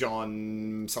 Inspector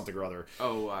John something or other.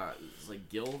 It's like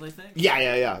Guild, I think.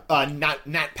 Yeah.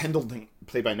 Nat Pendleton,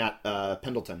 played by Nat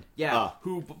Pendleton.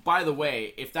 Who, by the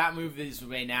way, if that movie is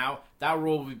made now, that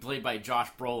role will be played by Josh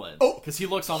Brolin. Because he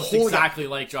looks almost exactly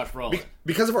like Josh Brolin.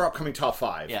 Because of our upcoming top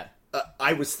 5.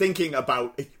 I was thinking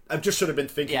about. I just should have been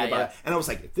thinking about it, and I was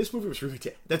like, if this movie was really.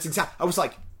 That's exact. I was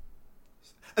like.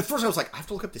 At first, I was like, I have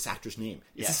to look up this actor's name.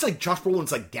 Is this like Josh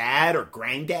Brolin's like dad or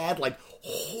granddad? Like,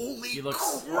 holy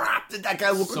crap! Did that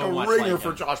guy look like a ringer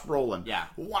for Josh Brolin?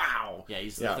 Wow. Yeah,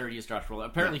 he's the 30th Josh Brolin.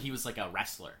 Apparently, he was like a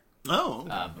wrestler.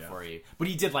 Before but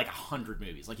he did like 100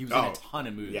 movies. Like he was in a ton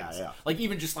of movies. Like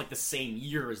even just like the same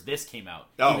year as this came out,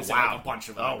 he was in like a bunch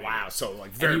of movies. So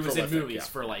like very and he was in movies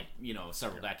for like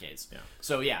several decades.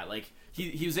 So like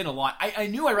he was in a lot. I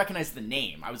knew I recognized the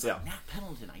name. I was like Nat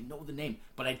Pendleton. I know the name,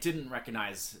 but I didn't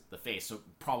recognize the face. So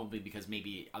probably because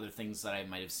maybe other things that I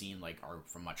might have seen like are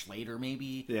from much later.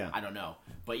 Maybe I don't know.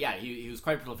 But he was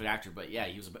quite a prolific actor. But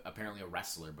he was apparently a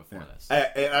wrestler before this.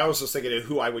 I was just thinking of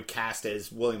who I would cast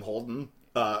as William Holden.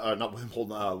 Not William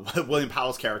Holden. William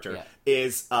Powell's character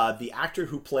is the actor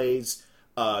who plays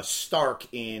Stark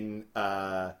in.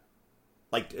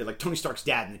 Like Tony Stark's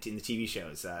dad in the TV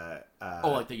shows.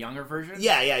 Like the younger version?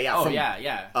 Yeah. Oh, from,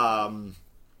 yeah. I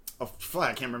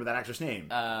can't remember that actor's name.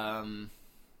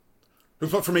 Who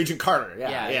put from Agent Carter?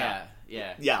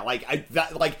 Yeah.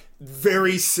 Like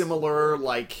very similar.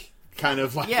 Like kind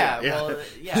of like I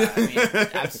mean,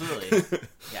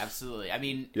 absolutely. I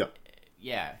mean,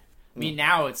 I mean,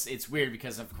 now it's weird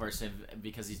because, of course,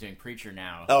 because he's doing Preacher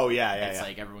now. It's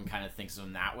like everyone kind of thinks of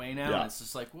him that way now. And it's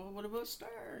just like, well, what about Star?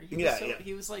 He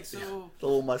was like so... The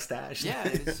little mustache. Yeah,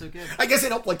 he was so good. I guess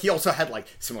it helped, like, he also had, like,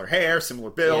 similar hair,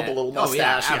 similar build, a little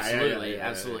mustache. Absolutely.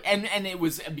 And it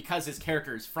was because his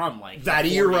character is from, like... That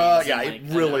era, like,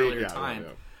 really... time.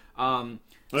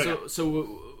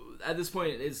 So at this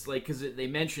point, it's like, because they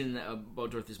mention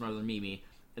about Dorothy's mother, Mimi...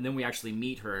 And then we actually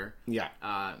meet her.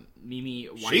 Mimi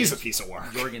Wyatt. She's a piece of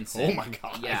work. Jorgensen. Oh my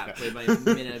god. Yeah, played by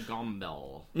Minna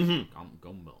Gombel.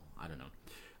 Gombel. I don't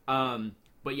know.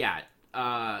 But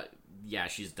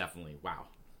she's definitely wow.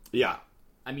 Yeah.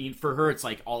 I mean, for her, it's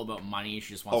like all about money.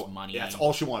 She just wants money. Yeah, that's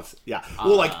all she wants. Yeah.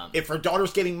 Well, like, if her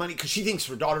daughter's getting money, because she thinks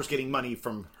her daughter's getting money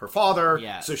from her father,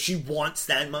 so she wants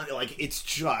that money. Like, it's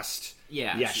just...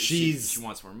 Yeah, she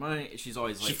wants more money. She's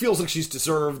always like... She feels like she's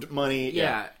deserved money.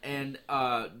 Yeah, and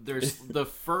there's the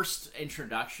first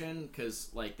introduction, because,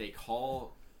 like, they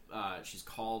call... she's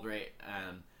called, right?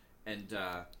 And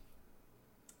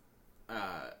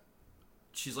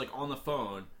she's, like, on the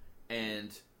phone,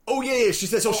 and... Oh, yeah, she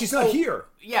says, she's not here.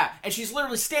 Yeah, and she's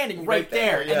literally standing right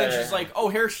there. And then she's like, oh,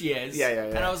 here she is. Yeah.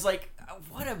 And I was like,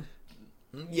 what a...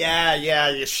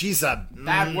 Yeah, she's a...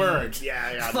 Bad word.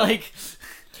 Yeah. Like...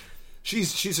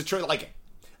 She's a like,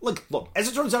 look. As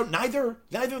it turns out, neither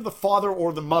the father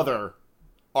or the mother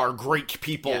are great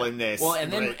people in this. Well,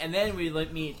 and then we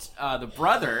meet the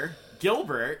brother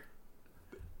Gilbert.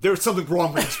 There's something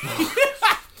wrong with this.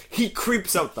 He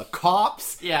creeps out the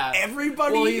cops. Yeah,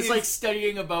 everybody. Well, he's like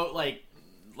studying about like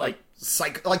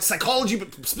psychology,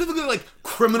 but specifically like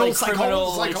criminal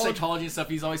psychology and stuff.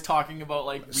 He's always talking about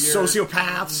like weird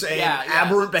sociopaths and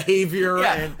aberrant behavior.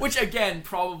 And, which again,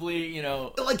 probably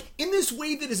like in this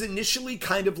way that is initially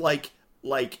kind of like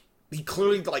he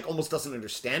clearly like almost doesn't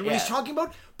understand what he's talking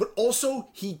about, but also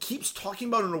he keeps talking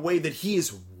about it in a way that he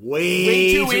is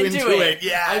way too into it.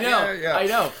 Yeah, I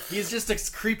know. He's just a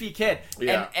creepy kid.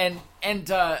 Yeah. And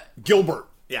Gilbert.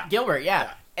 Yeah. Gilbert,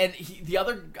 And the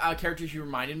other character he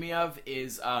reminded me of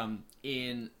is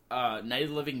in Night of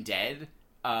the Living Dead,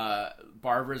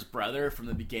 Barbara's brother from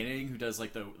the beginning, who does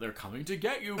like they're coming to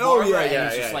get you, Barbara.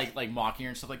 And he's just like mocking her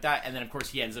and stuff like that. And then of course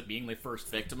he ends up being the first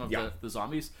victim of the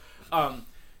zombies.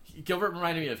 Gilbert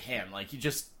reminded me of him. Like he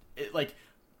just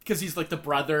because he's like the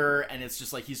brother, and it's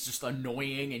just like he's just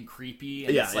annoying and creepy,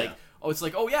 and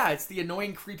it's the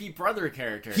annoying creepy brother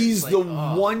character. He's the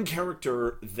one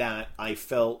character that I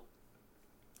felt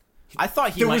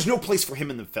there was no place for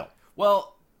him in the film.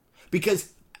 Well,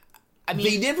 because I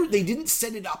mean, they didn't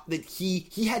set it up that he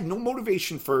had no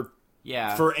motivation for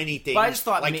anything. But I just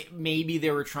thought maybe they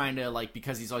were trying to, like,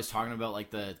 because he's always talking about like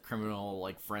the criminal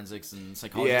like forensics and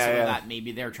psychology and stuff like that.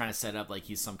 Maybe they were trying to set up like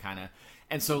he's some kind of,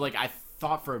 and so like I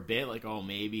thought for a bit like, oh,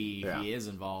 maybe he is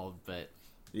involved, but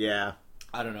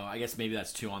I don't know. I guess maybe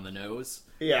that's too on the nose.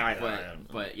 Yeah, I know.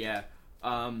 But yeah.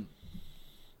 And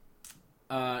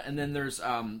then there's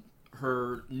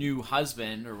her new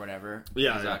husband or whatever.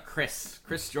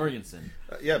 Chris Jorgensen.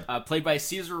 Played by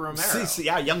Cesar Romero.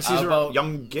 Young Cesar,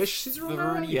 youngish Cesar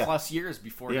Romero. 30 plus years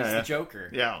before he's the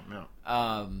Joker.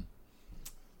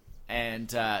 And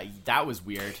that was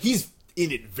weird. He's in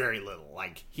it very little.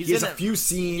 Like he has a few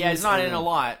scenes. Yeah, he's not in a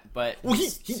lot, but he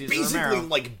basically Romero,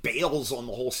 like bails on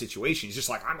the whole situation. He's just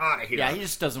like, I'm out of here. Yeah, he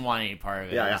just doesn't want any part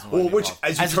of it. Well, which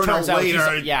as you turn out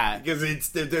later, because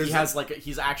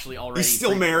he's actually already he's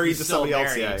still married to somebody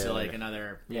else.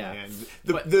 Another. And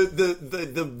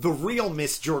the real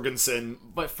Miss Jorgensen.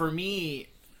 But for me,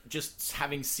 just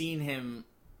having seen him,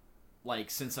 like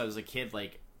since I was a kid,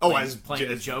 like as playing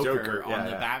the Joker on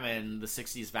the Batman, the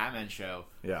 '60s Batman show,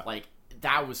 like.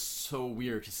 That was so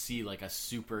weird to see, like, a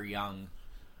super young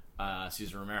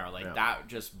Cesar Romero. Like, that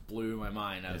just blew my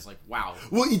mind. I was like, wow.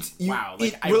 Well,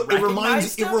 Like,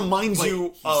 it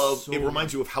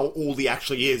reminds you of how old he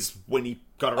actually is when he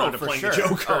got around to playing the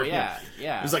Joker. Oh, yeah. He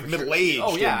was, like, middle-aged.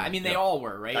 Oh, yeah. I mean, they all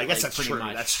were, right? I guess like, that's true.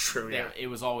 Much. That's true, It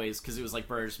was always, because it was, like,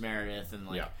 Burgess Meredith and,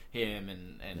 like, him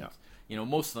and you know,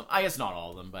 most of them. I guess not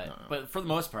all of them, but for the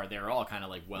most part, they were all kind of,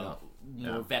 like, more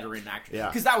veteran actors.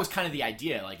 Because that was kind of the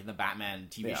idea, like, in the Batman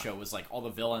TV show, was, like, all the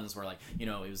villains were, like, you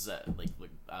know, it was,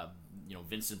 you know,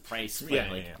 Vincent Price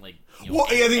playing, like you know,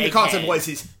 I think the concept was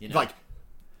he's, like,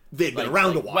 they'd been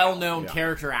around a while. Well-known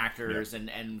character actors and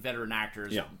veteran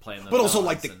actors playing them. But also,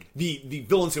 like, the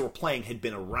villains they were playing had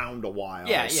been around a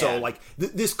while. So, like,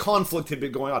 this conflict had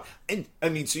been going on. And, I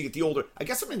mean, so you get the older... I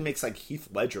guess it makes, like, Heath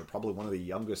Ledger probably one of the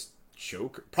youngest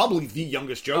Joker... Probably the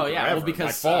youngest Joker ever, well,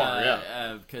 because, by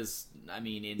far, because, I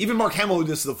mean... Even Mark Hamill, who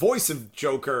does the voice of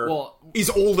Joker, he's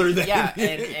older than... Yeah,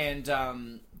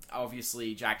 and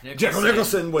obviously Jack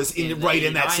Nicholson was in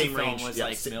that same range. Was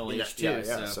like middle-aged too.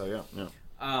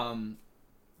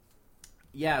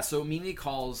 So Mimi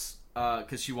calls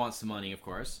because she wants the money, of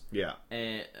course.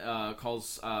 And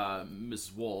calls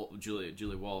Mrs. Wolf,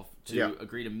 Julie Wolf, to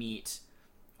agree to meet.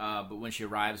 But when she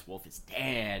arrives, Wolf is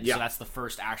dead. So that's the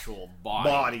first actual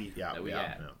body that we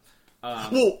get.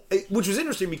 Which was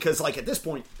interesting because, like, at this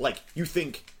point, like, you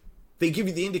think. They give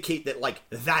you the indicate that, like,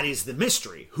 that is the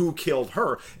mystery, who killed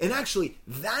her. And actually,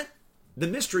 the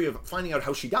mystery of finding out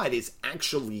how she died is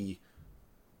actually,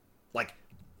 like,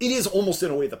 it is almost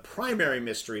in a way the primary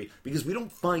mystery, because we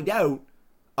don't find out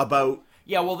about...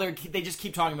 Yeah, well, they just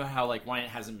keep talking about how, like, Wyatt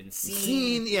hasn't been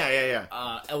seen.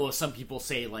 Although some people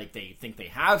say, like, they think they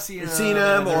have seen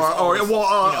him.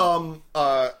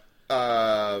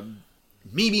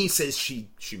 Mimi says she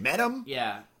met him.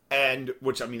 Yeah. And,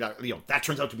 which, I mean, you know, that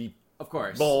turns out to be... Of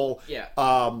course. Bull. Yeah.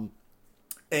 But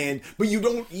you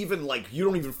don't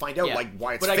even find out like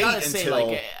why it's fate until... But I gotta say,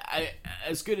 like,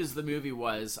 as good as the movie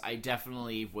was, I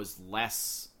definitely was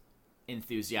less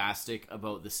enthusiastic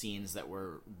about the scenes that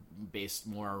were based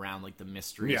more around like the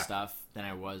mystery stuff than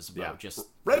I was about just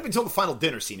right up until the final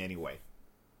dinner scene anyway.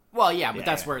 Well, but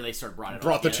that's where they sort of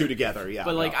brought the two together. Yeah.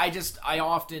 But like I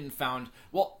often found,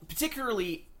 well,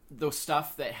 particularly the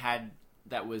stuff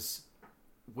that was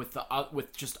with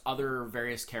just other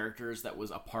various characters that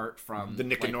was apart from the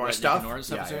Nick and Nora stuff.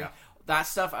 That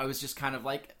stuff, I was just kind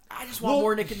I just want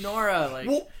more Nick and Nora.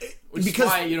 Which is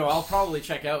why, I'll probably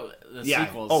check out the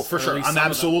sequels. Oh, for sure. I'm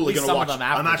absolutely going to watch them.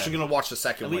 I'm actually going to watch the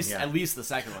second one. At least the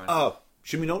second one.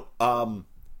 Should we note?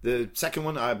 The second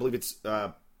one, I believe it's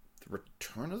The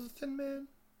Return of the Thin Man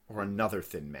or Another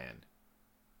Thin Man.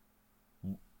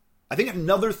 I think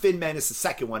Another Thin Man is the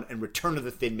second one, and Return of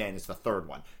the Thin Man is the third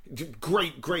one.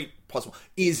 Great puzzle.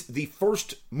 Is the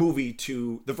first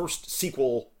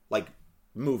sequel,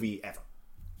 movie ever.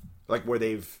 Where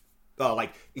they've,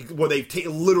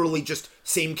 literally just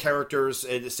same characters,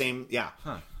 the same,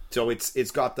 Huh. So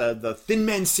it's got the Thin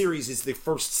Man series is the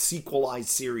first sequelized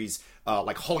series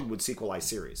like Hollywood sequelized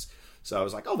series. So I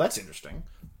was like, oh, that's interesting.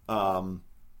 But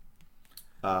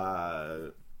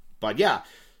yeah.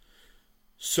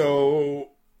 So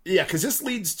yeah, because this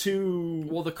leads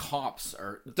to the cops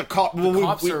are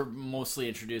are mostly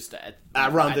introduced at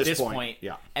this point.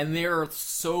 Yeah, and they're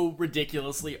so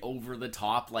ridiculously over the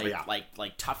top, like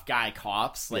tough guy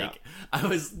cops. Like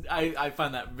I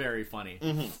find that very funny.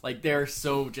 Mm-hmm. Like they're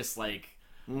so just like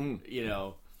you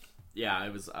know, yeah. I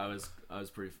thought it was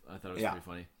pretty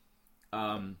funny.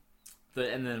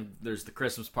 And then there's the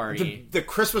Christmas party. The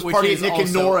Christmas party at Nick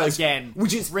and Nora's, again,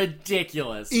 which is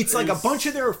ridiculous. It's like a bunch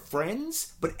of their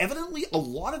friends, but evidently a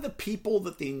lot of the people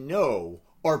that they know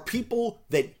are people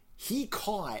that he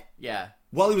caught. Yeah.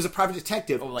 While he was a private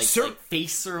detective, like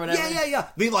Face or whatever. Yeah.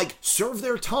 They like served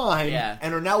their time,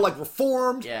 and are now like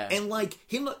reformed, and like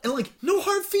no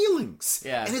hard feelings.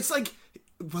 Yeah, and it's like.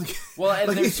 Well,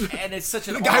 and it's such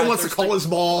an the guy wants to call his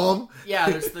mom. Yeah,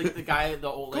 there's the guy, the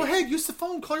old. Go ahead, use the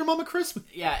phone. Call your mom at Christmas.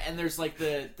 Yeah, and there's like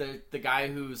the guy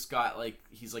who's got like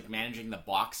he's like managing the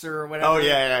boxer or whatever. Oh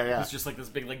yeah. He's just like this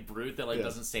big like brute that like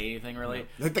doesn't say anything really.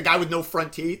 Like the guy with no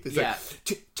front teeth. It's like,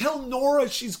 tell Nora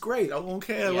she's great. Oh,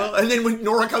 okay. Yeah. Well, and then when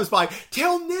Nora comes by,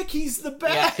 tell Nick he's the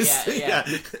best. Yeah.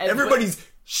 Everybody's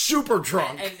super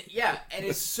drunk. And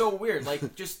it's so weird.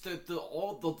 Like just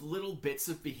all the little bits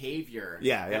of behavior.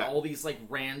 Yeah. And all these like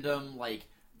random like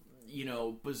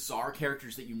bizarre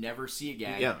characters that you never see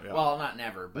again. Yeah. Well, not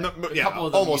never, but a couple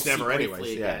of them almost never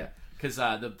anyways. Yeah. Because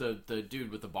the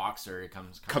dude with the boxer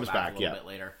comes back a little bit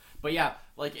later. But yeah,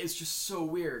 like it's just so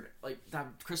weird. Like that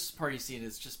Christmas party scene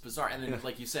is just bizarre. And then,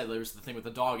 like you said, there's the thing with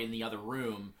the dog in the other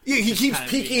room. Yeah, he keeps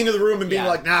peeking into the room and being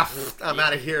like, "Nah, I'm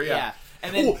out of here." Yeah.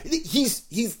 And then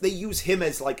they use him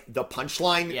as like the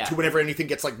punchline to whenever anything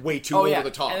gets like way too over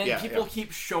the top. And then people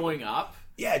keep showing up.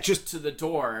 Yeah, just to the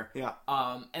door. Yeah.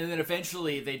 And then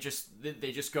eventually they just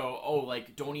go, oh,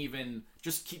 like don't even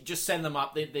just send them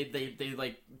up.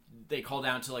 They call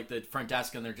down to like the front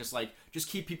desk and they're just like, just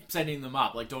keep sending them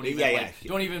up. Like don't even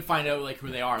don't even find out like who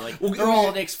they are. Like they're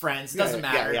all Nick's friends. Doesn't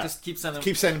matter. Just keep sending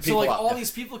people. So like up, all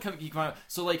these people come up.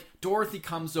 So like Dorothy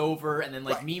comes over and then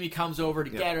like Mimi comes over to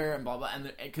get her and blah blah.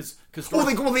 And because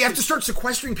they have to start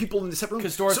sequestering people in the separate room.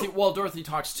 Because Dorothy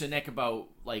talks to Nick about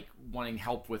like wanting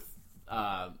help with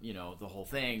the whole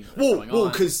thing.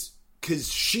 Because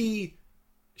she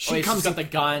comes got the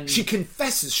gun. She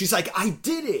confesses. She's like, "I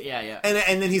did it." Yeah.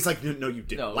 And then he's like, "No, you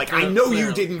didn't." No, like, I know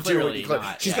you didn't do it.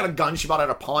 Not, She's got a gun. She bought at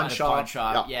a pawn shop.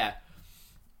 Yeah.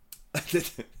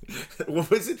 What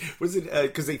was it? Was it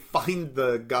because they find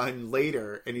the gun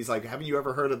later, and he's like, "Haven't you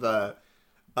ever heard of the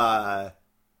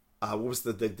what was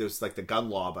there's like the gun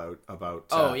law about?"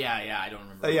 I don't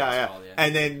remember. Called,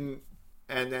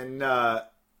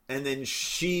 and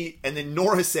then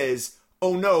Nora says,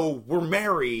 "Oh no, we're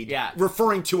married." Yeah,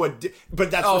 referring to a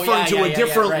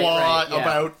different law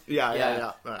about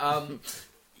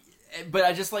But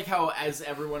I just like how as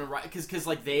everyone arrives, because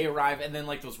like they arrive and then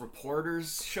like those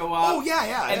reporters show up. Oh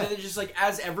yeah. And then they're just like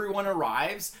as everyone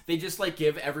arrives, they just like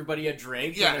give everybody a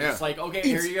drink. Yeah, and they're just like, okay,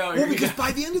 here you go. Because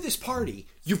by the end of this party,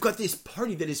 you've got this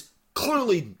party that is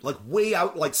clearly like way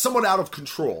out, like somewhat out of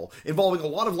control, involving a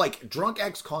lot of like drunk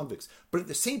ex-convicts, but at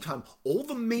the same time all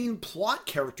the main plot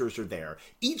characters are there,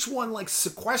 each one like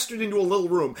sequestered into a little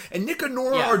room, and Nick and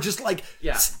Nora are just like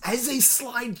as they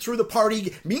slide through the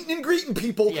party meeting and greeting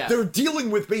people, they're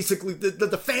dealing with basically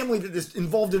the family that is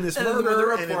involved in this murder. The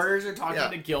reporters are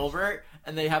talking to Gilbert,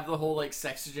 and they have the whole like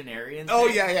sexagenarian thing. Oh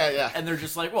yeah. And they're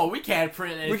just like, well, we can't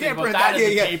print anything about that in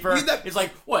the paper. He's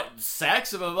like, what,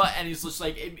 sex? Blah, blah, blah. And he's just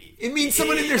like, it means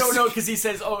someone in there. No, because he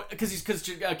says, because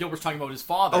Gilbert's talking about his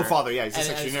father. Oh, father, yeah, he's a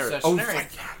sexagenarian. Oh,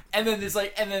 and then he's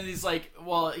like,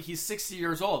 well, he's 60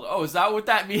 years old. Oh, is that what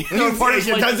that means? Is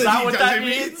that what that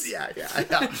means? Yeah.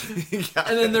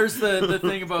 And then there's the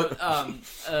thing about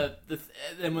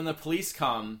then when the police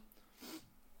come.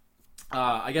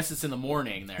 I guess it's in the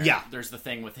morning there. Yeah. There's the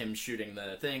thing with him shooting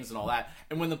the things and all that.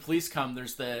 And when the police come,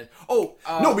 there's the...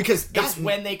 no, because that's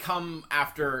when they come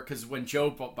after... Because when Joe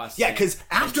busts in... Yeah, because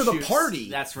after the party...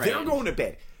 That's right. They're going to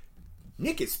bed.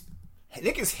 Nick is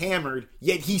hammered,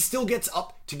 yet he still gets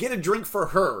up to get a drink for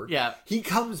her. Yeah. He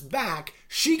comes back.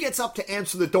 She gets up to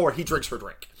answer the door. He drinks her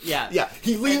drink. Yeah. Yeah.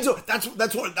 He leans over. That's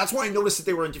why I noticed that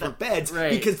they were in different beds. Right.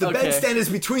 Because the bedstand is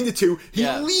between the two. He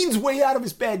leans way out of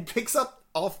his bed, picks up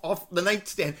off the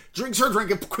nightstand, drinks her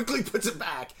drink, and quickly puts it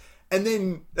back. And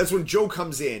then that's when Joe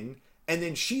comes in, and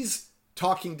then she's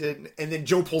talking to, and then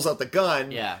Joe pulls out the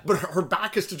gun. Yeah. But her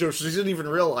back is to Joe, so she didn't even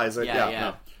realize it. Yeah.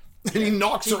 No. And he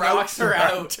knocks her out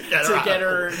to get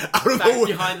her back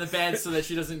behind the bed so that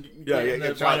she doesn't get in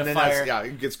the line of fire.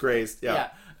 It gets grazed. Yeah.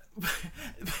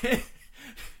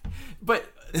 But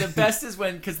the best is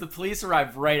when, because the police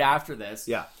arrive right after this.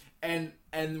 Yeah. And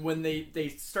when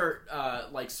they start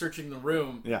like searching the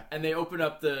room. Yeah. And they open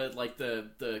up the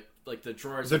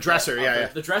drawers. The dresser,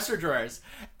 the dresser drawers.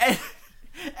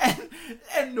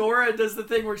 And Nora does the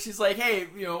thing where she's like, "Hey,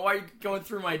 why are you going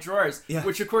through my drawers?" Yeah.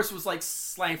 Which of course was like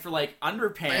slang for like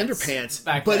underpants.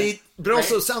 Back but then, it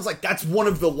also sounds like that's one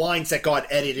of the lines that got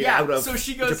edited out of. So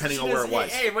she goes, depending on where it was.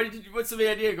 Hey, what's the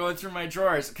idea of going through my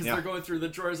drawers? Because they're going through the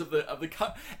drawers of the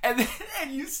cup, and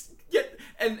you get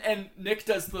and Nick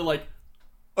does the like.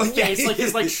 Face, like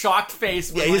his like shocked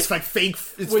face. Yeah, his like fake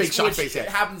shocked face. It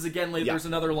happens again later. Yeah. There's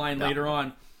another line later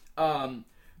on.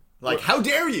 Like, how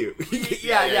dare you? Just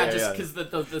because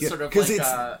the sort of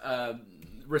like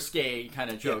risque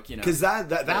kind of joke, Because that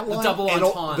line, the double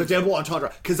entendre, the double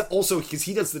entendre. Because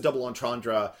he does the double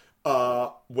entendre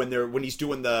when he's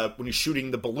shooting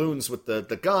the balloons with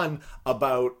the gun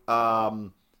about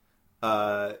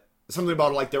something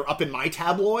about like they're up in my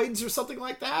tabloids or something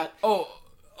like that. Oh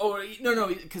no,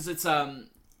 because it's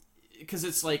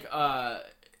like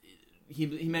he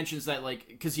mentions that like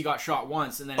because he got shot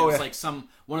once and then it was like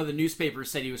one of the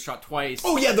newspapers said he was shot twice.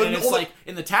 Oh yeah, and it's like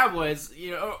in the tabloids,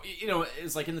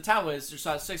 it's like in the tabloids you're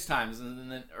shot 6 times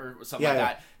and then or something like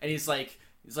that. And he's like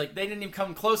they didn't even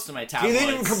come close to my tabloids. They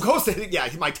didn't even come close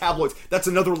to my tabloids. That's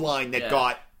another line that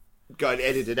got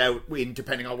edited out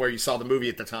depending on where you saw the movie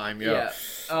at the time. Yeah.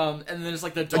 And then there's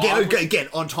like the dog. Again,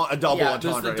 a double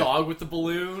entendre. There's the dog with the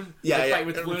balloon. Fight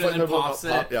with the balloon and then pops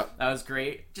it. Yeah. That was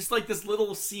great. Just like this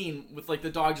little scene with like the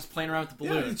dog just playing around with the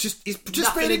balloon. He's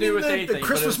participating in the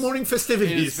Christmas morning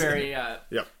festivities. It was very. And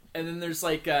then there's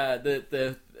like and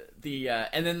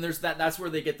then there's that's where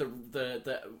they get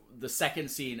the second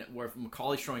scene where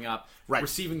Macaulay's showing up,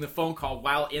 receiving the phone call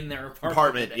while in their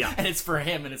apartment. And it's for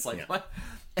him, and it's like what?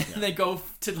 And they go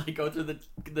through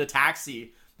the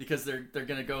taxi because they're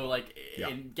gonna go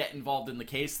and get involved in the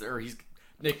case, or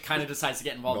Nick kind of decides to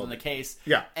get involved in the case.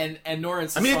 Yeah. And Nora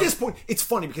insists at this point, it's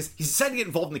funny because he's decided to get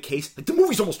involved in the case. Like, the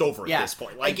movie's almost over at this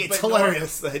point. Like, it's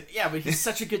hilarious. But he's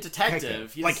such a good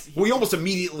detective. We almost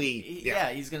immediately...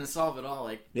 he's going to solve it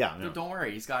all. Don't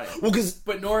worry, he's got it. Well,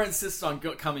 but Nora insists on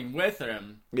coming with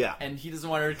him. Yeah. And he doesn't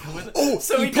want her to come with him. Oh,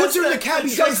 so he puts her in the cab.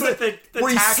 He does where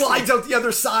he slides out the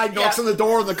other side, knocks on the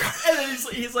door of the car. And then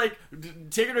he's like,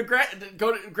 take her to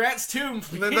go to Grant's tomb,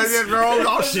 please. And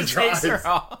then she drives.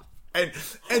 And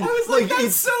I was like,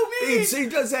 that's so mean. He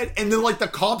does that, and then like the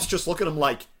cops just look at him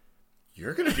like,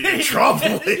 "You're gonna be in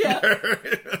trouble."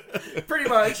 Pretty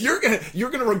much. You're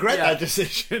gonna regret that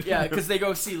decision. Yeah, because they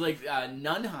go see like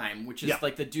Nunheim, which is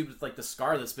like the dude with like the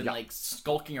scar that's been like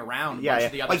skulking around a bunch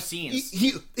of the other scenes.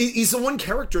 He's the one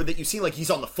character that you see like he's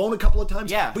on the phone a couple of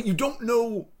times. Yeah, but you don't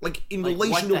know like in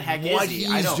relation to what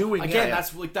he's doing. Again,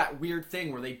 that's like that weird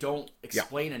thing where they don't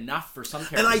explain enough for some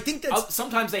characters. And I think that's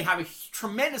sometimes they have a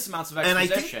tremendous amounts of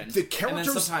exposition. And I think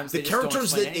the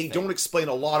characters that they don't explain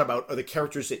a lot about are the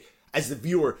characters that, as the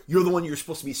viewer, you're the one you're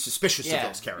supposed to be suspicious of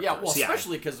those characters. Yeah, well,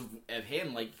 especially because of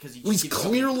him, like because he's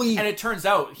clearly, and it turns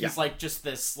out he's like just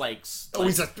this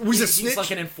he's a snitch. He's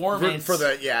like an informant for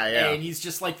the and he's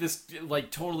just like this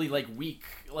like totally like weak,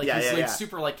 like he's like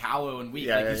super like callow and weak,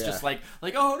 he's just like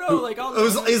oh no,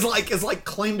 like is like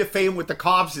claim to fame with the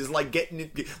cops is like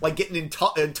getting in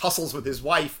tussles with his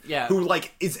wife, who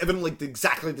like is evidently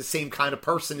exactly the same kind of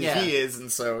person as he is,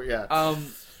 and so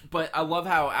But I love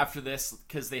how after this,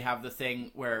 because they have the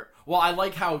thing where, well, I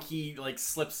like how he like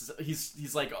slips.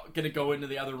 He's like gonna go into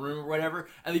the other room or whatever,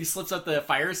 and then he slips out the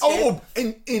fire escape. Oh,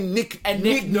 and Nick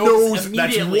knows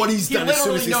that's what he's done as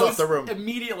soon as he's left the room.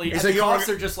 Immediately, and the cops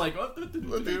are just like,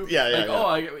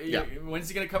 when's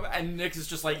he gonna come? And Nick is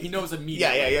just like, he knows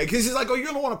immediately. Yeah, because he's like, oh, you're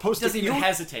gonna want to post. Doesn't even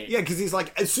hesitate. Yeah, because he's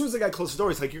like, as soon as the guy closes the door,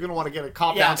 he's like, you're gonna want to get a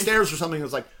cop downstairs or something.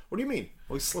 It's like, what do you mean?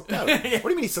 Well, he slipped out. What do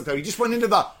you mean he slipped out? He just went into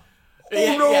the.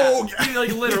 Oh no! Yeah. He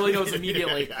like literally knows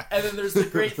immediately. And then there's the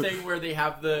great thing where they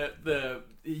have the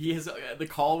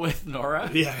call with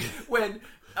Nora. Yeah. When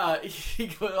he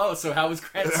goes, oh, so how was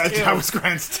Grant's too? How was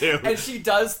Grant's too? And she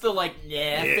does the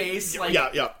face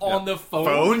on the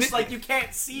phone. Which, like, you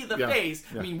can't see the face.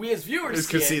 I mean, we as viewers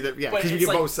can see that. Yeah, because we get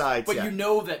both sides. But you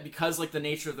know that because like the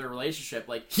nature of their relationship,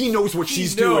 like he knows what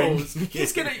she's doing.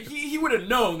 He's gonna. He would have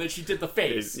known that she did the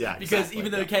face. Yeah, because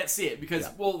even though he can't see it, because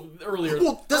earlier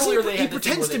he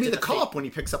pretends to be the cop when he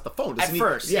picks up the phone. At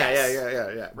first,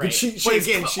 yeah. Right. But she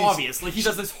again, she's obviously he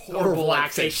does this horrible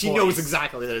accent. She knows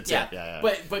exactly that it's it. Yeah.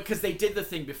 But because they did the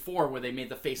thing before where they made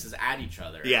the faces at each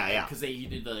other. Yeah. Because he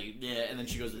did the and then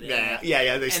she goes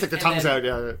Yeah. They stick their tongues out.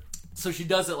 Yeah. So she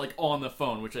does it like on the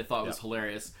phone, which I thought was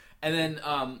hilarious. And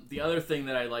then the other thing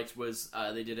that I liked was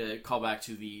they did a callback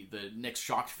to the Nick's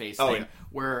shocked face thing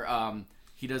where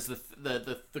he does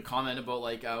the comment about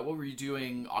like, what were you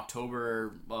doing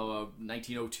October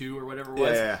 1902 or whatever it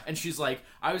was, and she's like,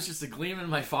 I was just a gleam in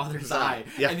my father's eye,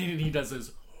 and he does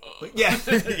this. Yeah.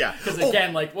 Because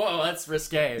again, like, whoa, that's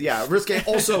risque. Yeah, risque.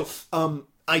 Also,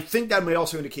 I think that may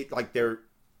also indicate like there's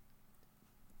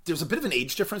a bit of an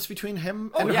age difference between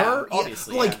him and her.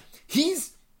 Obviously, like he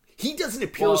doesn't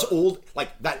appear as old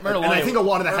like that. Merlot, and I think a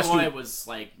lot of that has to do. Was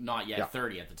like not yet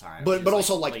 30 at the time, but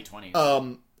also like late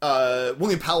 20s.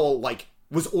 William Powell like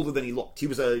was older than he looked.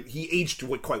 He aged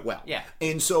quite well. Yeah,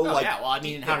 and so well, I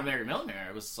mean, How to Marry a Millionaire,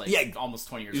 it was like almost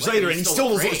 20 years later, and he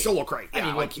still looked great. I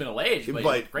mean, like middle aged,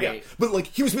 but great. Yeah. But like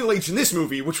he was middle aged in this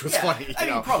movie, which was funny. I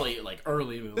mean, probably like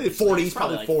early 40s,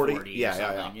 probably like 40.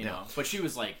 Yeah. You know, but she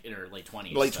was like in her late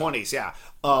 20s. Late 20s, yeah.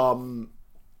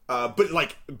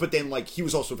 But then like he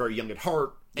was also very young at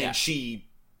heart, and she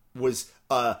was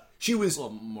a little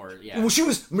more, Well, she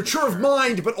was mature of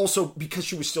mind, but also because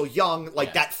she was still young,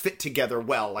 like that fit together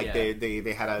well. Like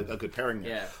they had a good pairing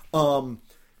there.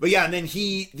 But and then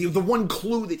the one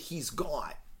clue that he's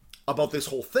got about this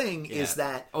whole thing is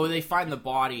that they find the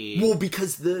body. Well,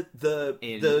 because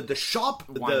the shop,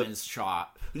 Wyman's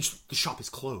shop, the shop is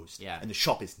closed, and the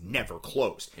shop is never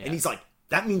closed, and he's like,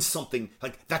 that means something.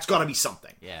 Like, that's got to be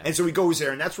something. Yeah. And so he goes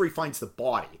there, and that's where he finds the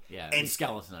body. Yeah. And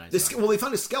skeletonized. They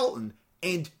find a skeleton,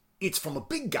 and it's from a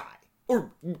big guy,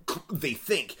 or they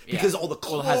think, because all the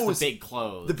clothes. Well, it has the big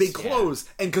clothes. The big clothes,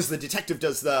 and because the detective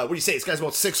does the. What do you say? This guy's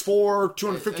about 6'4",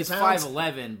 250 pounds.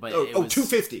 5'11", but it was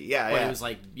 250. Yeah. It was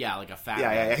like a fat.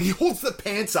 Yeah. He holds the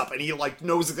pants up, and he like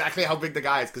knows exactly how big the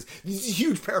guy is because he's a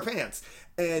huge pair of pants,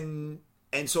 and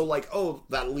so like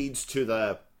that leads to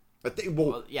the. But they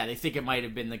think it might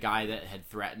have been the guy that had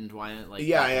threatened Wyatt. Like,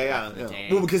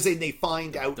 Well, because they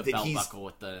find out that belt he's buckle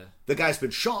with the guy's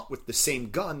been shot with the same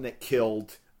gun that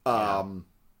killed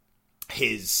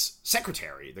his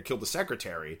secretary. That killed the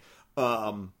secretary.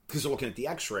 Because they're looking at the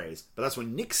X-rays, but that's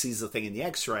when Nick sees the thing in the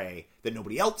X-ray that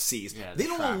nobody else sees. Yeah, they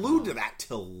don't allude to that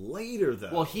till later,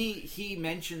 though. Well, he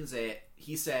mentions it.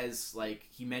 He says the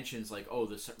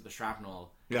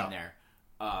shrapnel in there,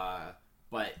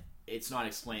 but. It's not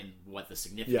explained what the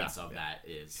significance of that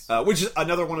is. Which is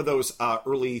another one of those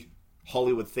early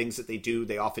Hollywood things that they do.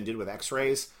 They often did with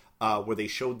X-rays, where they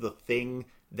showed the thing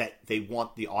that they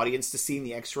want the audience to see in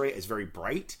the X-ray as very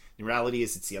bright. The reality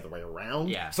is it's the other way around.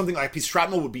 Yeah. Something like a piece of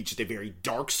shrapnel would be just a very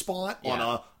dark spot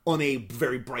on a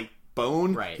very bright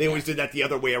bone. Right. They always did that the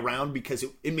other way around because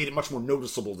it made it much more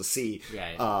noticeable to see.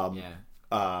 Yeah.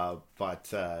 But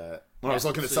when I was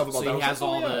looking at stuff about that, he has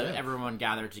everyone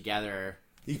gathered together.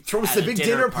 He throws the big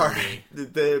dinner party.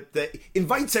 The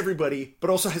invites everybody,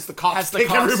 but also has the cops pick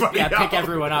everybody up. Pick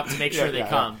everyone up to make sure they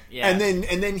come. Yeah. And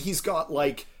then he's got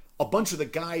like a bunch of the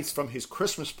guys from his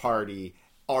Christmas party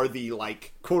are the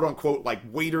like quote unquote like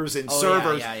waiters and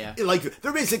servers. Yeah. Like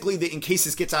they're basically in case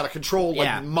this gets out of control,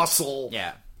 like muscle.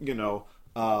 Yeah.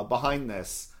 Behind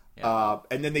this. Yeah.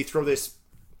 And then they throw this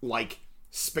like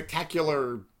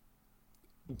spectacular.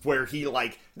 Where he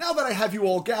like, now that I have you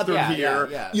all gathered here,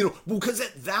 because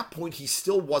at that point he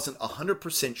still wasn't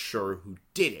 100% sure who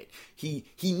did it. He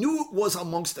knew it was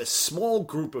amongst a small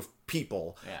group of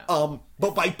people. Yeah.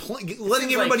 But by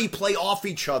letting everybody play off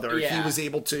each other, he was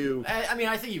able to. I mean,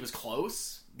 I think he was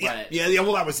close. But... Yeah.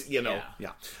 Well, that was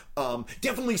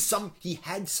definitely he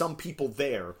had some people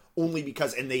there only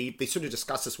because, and they sort of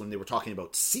discussed this when they were talking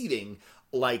about seating,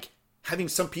 like. Having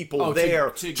some people there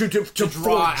to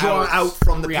draw out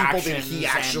from the people that he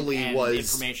actually and was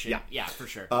information. Yeah, for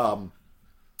sure.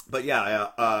 But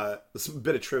some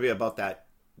bit of trivia about that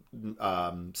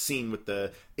scene with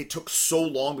it took so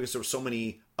long because there were so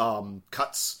many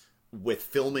cuts with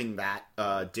filming that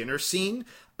dinner scene.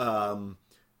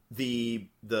 They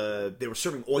were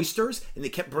serving oysters and they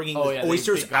kept bringing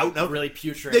oysters out. Really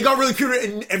putrid. They got really putrid,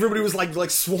 and everybody was like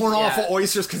sworn off of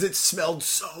oysters because it smelled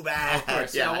so bad. Of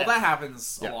course, well, that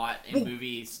happens a lot in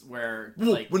movies where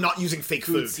we're not using fake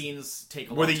food. Scenes take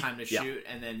a long time to shoot,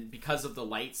 and then because of the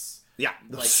lights,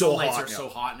 lights are so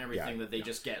hot and everything that they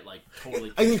just get like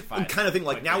totally. I think kind of thing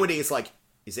like nowadays, like.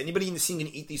 Is anybody in the scene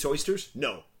going to eat these oysters?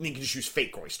 No. I mean, you can just use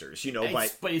fake oysters,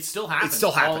 but it still happens.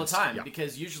 All the time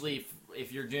because usually.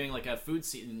 If you're doing like a food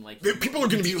scene, like people are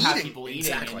going to be eating. Have people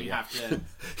eating, and you have to. You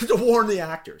have to warn the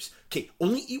actors. Okay,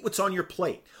 only eat what's on your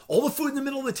plate. All the food in the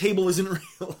middle of the table isn't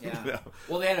real. Yeah.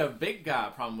 Well, they had a big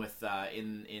problem with for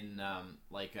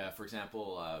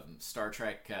example, Star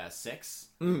Trek 6,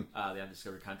 The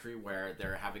Undiscovered Country, where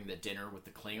they're having the dinner with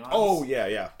the Klingons. Oh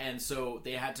yeah. And so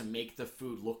they had to make the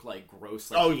food look like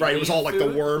gross. It was all like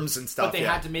the worms and stuff. But they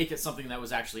had to make it something that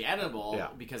was actually edible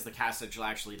because the cast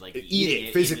actually like eat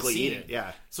it physically.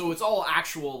 Yeah. So it's all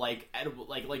actual like edible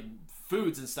like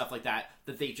foods and stuff like that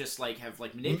they just like have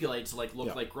like manipulated to like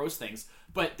look like gross things.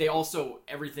 But they also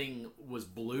everything was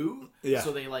blue. Yeah.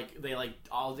 So they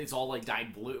all it's all like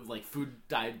dyed blue, like food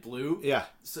dyed blue. Yeah.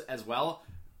 As well.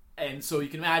 And so you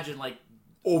can imagine like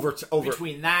over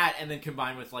between that and then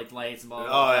combined with like lights and blah, blah,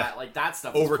 blah, that, like that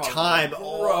stuff over time, like,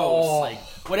 gross, like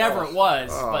whatever it was,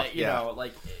 but you know,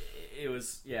 like it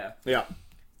was,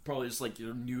 probably just like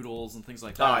noodles and things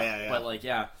like that. But like,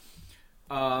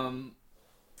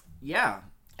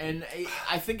 and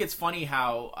I think it's funny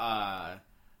how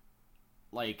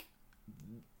like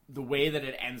the way that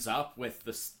it ends up with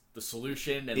the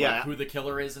solution and like who the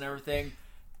killer is and everything.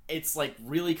 It's like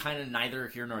really kind of neither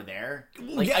here nor there.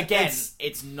 Like again,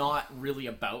 it's not really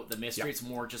about the mystery. It's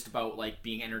more just about like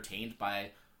being entertained by.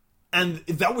 And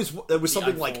that was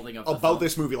something like about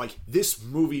this movie. Like this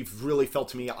movie really felt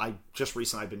to me. I've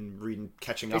been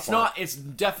catching up. It's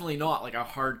definitely not like a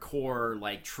hardcore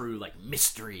like true like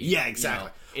mystery. Yeah, exactly. You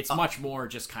know? It's much more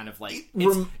just kind of like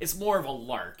it's more of a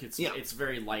lark. It's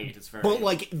very light. It's very. But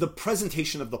like the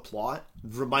presentation of the plot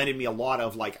reminded me a lot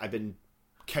of like I've been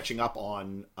catching up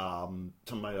on some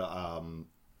of my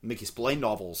Mickey Spillane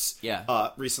novels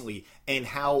recently, and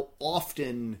how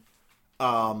often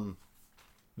the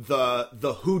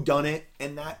whodunit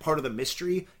and that part of the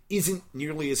mystery isn't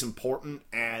nearly as important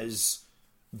as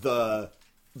the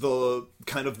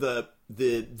kind of the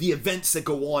events that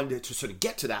go on to sort of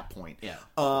get to that point,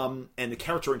 and the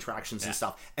character interactions and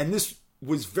stuff. And this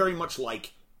was very much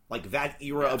like that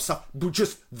era of stuff, but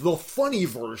just the funny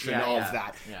version of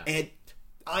that. And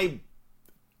I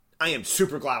am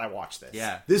super glad I watched this.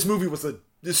 Yeah. This movie was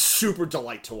this super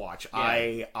delight to watch.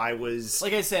 Yeah. I was...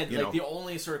 Like I said, like the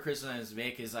only sort of criticism I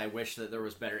make is I wish that there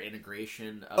was better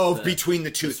integration of between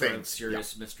the two things. Sort of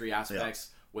serious mystery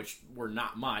aspects, which were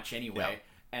not much anyway,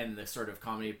 and the sort of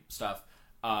comedy stuff.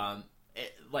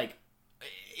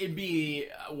 It'd be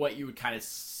what you would kind of...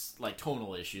 like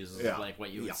tonal issues, like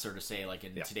what you would sort of say like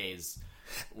in today's...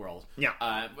 world.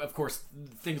 Of course,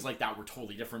 things like that were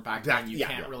totally different back then. You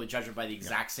can't really judge it by the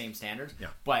exact same standards.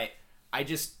 But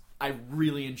I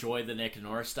really enjoy the Nick and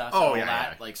Nora stuff.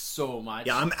 Like so much.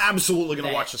 Yeah, I'm absolutely going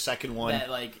to watch the second one. That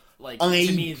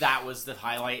to me, that was the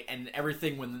highlight, and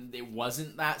everything when it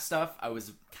wasn't that stuff, I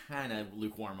was kind of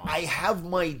lukewarm on.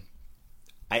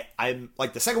 I'm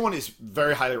like the second one is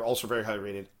also very highly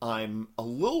rated. I'm a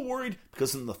little worried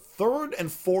because in the third and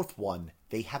fourth one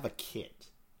they have a kid.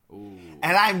 Ooh.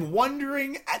 And I'm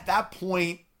wondering at that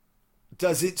point,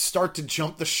 does it start to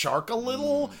jump the shark a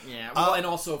little? Yeah, well, and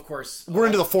also, of course... We're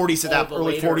into the 40s at that,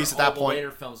 early 40s at that point. The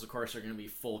later films, of course, are going to be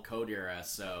full code era,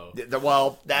 so...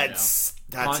 Well, that's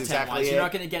exactly it. You're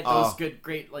not going to get those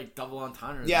great, like, double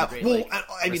entendres. Yeah, great, well, like,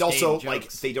 I mean, also, jokes. Like,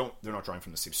 they're not drawing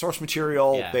from the same source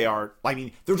material. Yeah.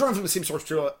 They're drawing from the same source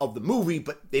material of the movie,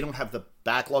 but they don't have the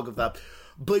backlog of that.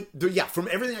 But from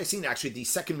everything I've seen, actually, the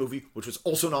second movie, which was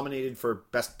also nominated for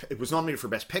Best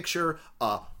Picture,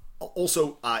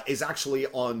 also is actually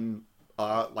on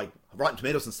like Rotten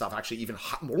Tomatoes and stuff. Actually, even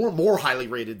more highly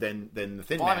rated than the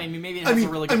Thin Man. I mean, maybe it has a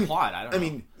really good plot. I don't know. I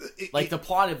mean, the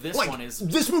plot of this one is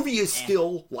this movie is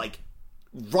still like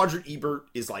Roger Ebert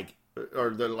is like, or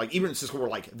the like Ebert and Siskel were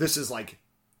like, this is like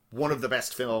one of the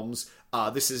best films.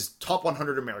 This is top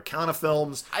 100 Americana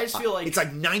films. I just feel like it's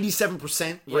like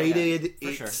 97% rated.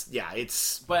 For sure.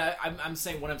 It's. But I'm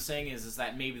saying what I'm saying is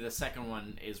that maybe the second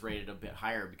one is rated a bit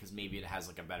higher because maybe it has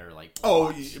like a better like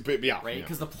plot, right?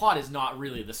 Because the plot is not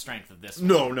really the strength of this one.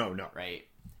 No. Right.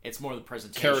 It's more the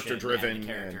presentation, character driven, and the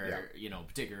character,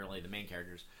 particularly the main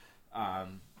characters.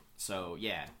 So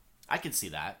yeah. I can see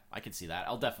that.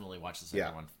 I'll definitely watch the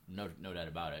second one. No doubt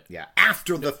about it. Yeah.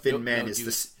 After the Thin Man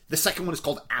is the second one is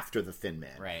called After the Thin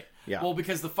Man. Right. Yeah. Well,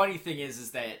 because the funny thing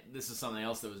is that this is something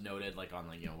else that was noted, like on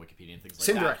like Wikipedia and things like that.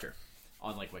 Same director.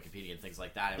 On like Wikipedia and things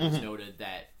like that, it was noted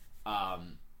that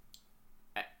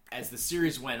as the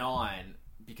series went on,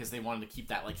 because they wanted to keep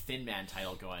that like Thin Man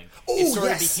title going, it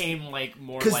sort of became like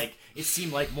more like it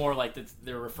seemed like more like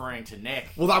they're referring to Nick.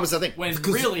 Well, that was the thing. When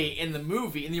really in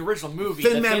the original movie,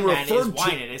 the Thin Man is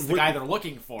Wynant. It's the guy they're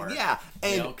looking for. Yeah,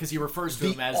 and because he refers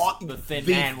to him as the Thin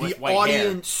Man with white hair. The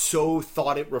audience so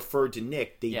thought it referred to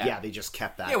Nick. They just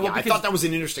kept that. Yeah, well, I thought that was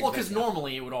an interesting. Well, because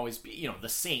normally it would always be the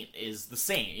Saint is the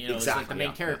Saint. Exactly. It's like the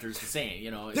main character is the Saint.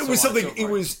 There was something. It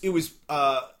was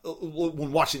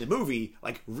when watching the movie,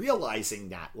 like realizing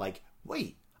that, like,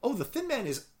 wait, the Thin Man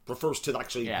refers to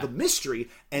actually the mystery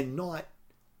and not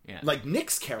like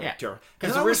Nick's character.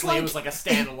 Because originally it was like a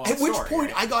standalone story. At which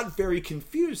point right? I got very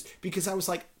confused because I was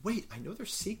like, wait, I know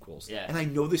there's sequels. And I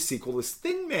know the sequel is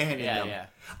Thin Man in them.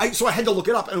 So I had to look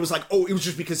it up, and it was like, oh, it was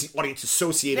just because the audience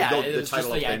associated the title.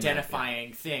 Just the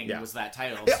identifying thing was that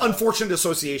title. So. Unfortunate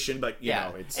association, but you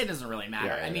know, it doesn't really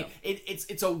matter. I mean,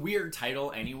 it's a weird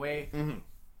title anyway.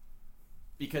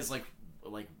 Because like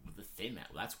the Thin Man,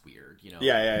 well, that's weird, you know.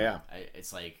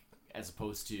 It's like, as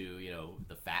opposed to, you know,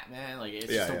 the Fat Man, like it's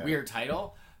just a weird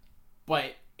title, but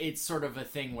it's sort of a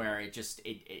thing where it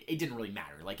didn't really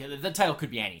matter. Like the title could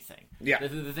be anything.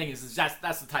 The thing is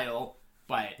that's the title,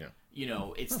 but you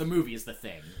know, it's the movie is the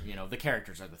thing. You know, the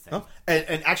characters are the thing. Oh.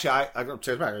 And actually, I got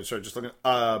to say back. So just looking,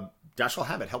 Dashiell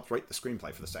Hammett helped write the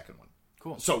screenplay for the second one.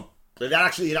 Cool. So it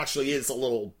actually is a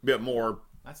little bit more.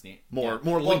 That's neat. More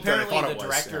linked than I thought it was. The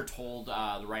director told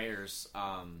the writers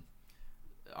on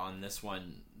this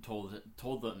one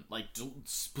told them, like,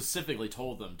 specifically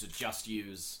told them to just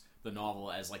use the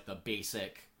novel as like the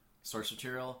basic source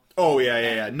material. Oh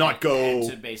yeah. Not go and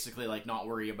to basically like not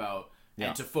worry about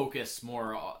and to focus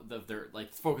more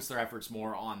focus their efforts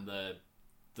more on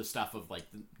the stuff of like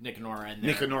Nick and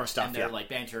Nora stuff and their like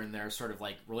banter and their sort of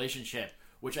like relationship,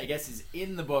 which I guess is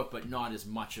in the book but not as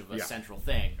much of a central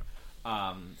thing.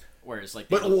 Whereas like,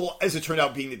 but as it turned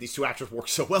out, being that these two actors work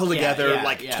so well together,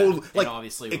 totally, like,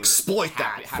 obviously exploit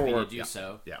happy for to do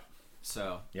so.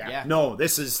 So no,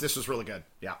 this was really good.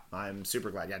 Yeah, I'm super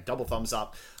glad. Yeah, double thumbs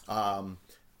up.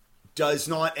 Does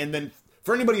not, and then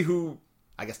for anybody who,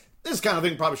 I guess this kind of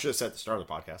thing probably should have said at the start of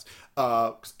the podcast.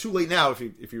 'Cause too late now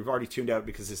if you've already tuned out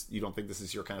because you don't think this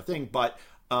is your kind of thing, but.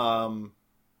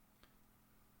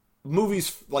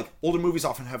 Movies, like older movies,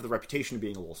 often have the reputation of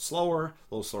being a little slower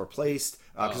paced,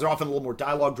 because they're often a little more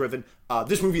dialogue driven.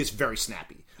 This movie is very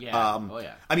snappy.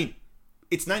 I mean,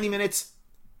 it's 90 minutes.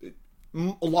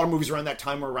 A lot of movies around that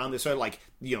time were around this. So like,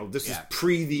 you know, this is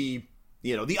pre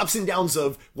the ups and downs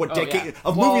of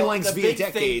movie lengths via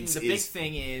decades. The big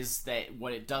thing is that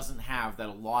what it doesn't have that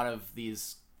a lot of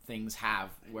these things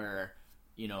have, where,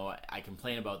 you know, I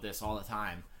complain about this all the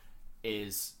time,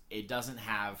 is it doesn't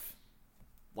have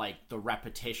like the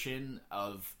repetition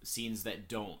of scenes that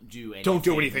don't do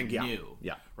anything new.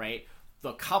 Right?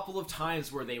 The couple of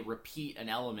times where they repeat an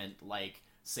element, like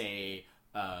say,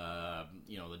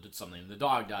 you know, something the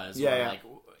dog does, like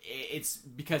it's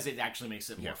because it actually makes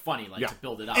it more funny, like to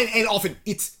build it up. And often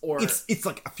it's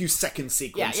like a few second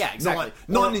sequence. Exactly.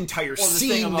 Not an entire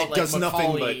scene about, that like, does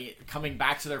nothing but coming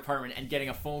back to their apartment and getting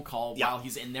a phone call while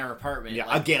he's in their apartment.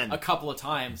 Again. A couple of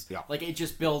times. Like it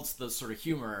just builds the sort of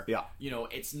humor. You know,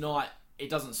 it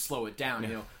doesn't slow it down, you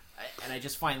know. And I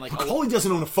just find like Macaulay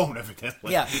doesn't own a phone,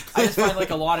 evidently. I just find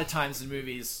like a lot of times in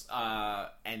movies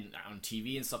and on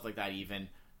TV and stuff like that, even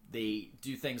they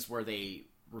do things where they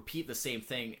repeat the same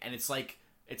thing, and it's like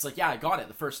I got it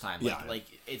the first time.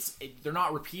 They're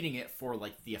not repeating it for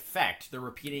like the effect. They're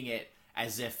repeating it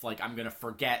as if like I'm gonna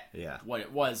forget what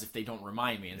it was if they don't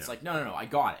remind me. And it's like no, I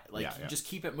got it. Like you just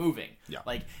keep it moving.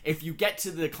 Like if you get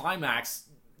to the climax,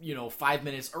 you know, 5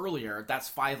 minutes earlier, that's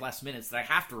 5 less minutes that I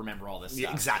have to remember all this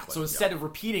stuff. Exactly. So instead of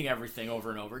repeating everything over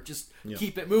and over, just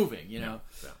keep it moving, you know?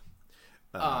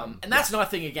 And that's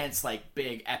nothing against, like,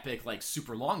 big, epic, like,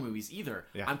 super long movies either.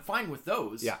 I'm fine with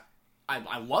those.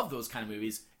 I love those kind of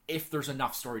movies if there's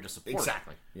enough story to support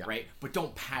it. Right? But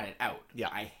don't pad it out.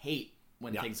 I hate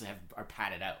when things are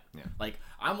padded out. Like,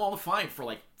 I'm all fine for,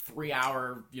 like,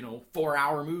 3-hour, you know,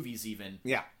 4-hour movies even.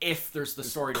 If there's the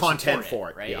story to content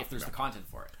support it, right? If there's the content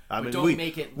for it. I mean, don't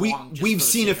make it long. We've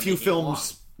seen a few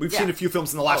films. We've seen a few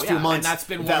films in the last few months, and that's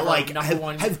been one of our number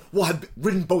one. Have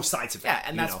ridden both sides of it.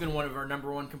 And that's been one of our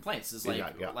number one complaints. Is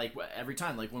like, like every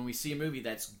time, like when we see a movie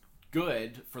that's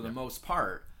good for the most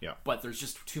part, but there's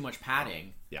just too much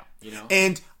padding. You know.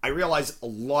 And I realize a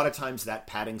lot of times that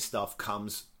padding stuff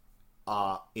comes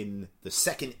in the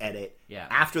second edit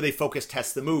after they focus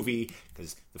test the movie,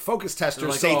 because the focus testers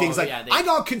like, say things like, I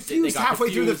got confused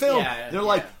halfway through the film. And they're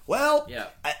like, well,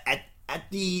 at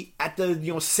the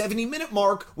 70-minute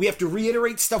mark, we have to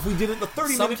reiterate stuff we did at the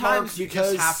 30-minute mark,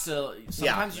 because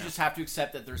sometimes you just have to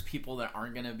accept that there's people that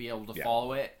aren't going to be able to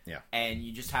follow it, and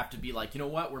you just have to be like, you know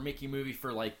what, we're making a movie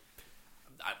for like,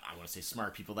 I want to say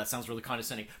smart people, that sounds really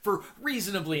condescending, for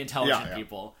reasonably intelligent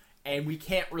people. And we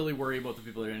can't really worry about the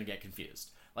people that are going to get confused.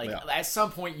 Like, at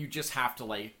some point, you just have to,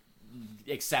 like,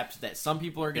 accept that some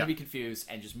people are going to be confused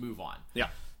and just move on.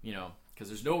 You know, because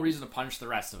there's no reason to punish the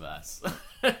rest of us.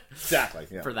 Exactly.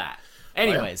 For that.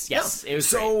 Anyways, yes, it was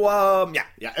so, great.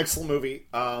 Excellent movie.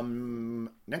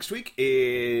 Next week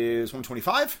is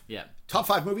 125. Top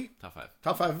 5 movie.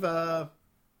 Top 5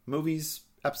 movies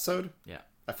episode.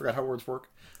 I forgot how words work.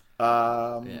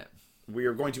 we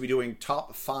are going to be doing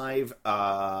top 5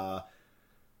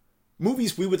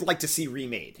 movies we would like to see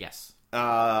remade. Yes.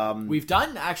 We've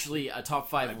done actually a top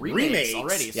 5 remakes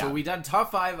already. Yeah. So we've done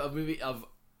top 5 of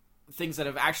things that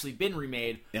have actually been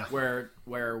remade, where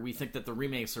we think that the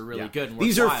remakes are really good and worthwhile.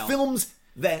 These are films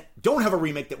that don't have a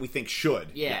remake that we think should.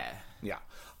 Yeah.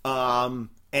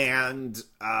 And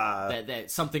that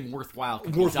something worthwhile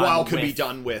could be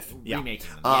done with remaking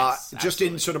them. Yes, just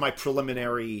in sort of my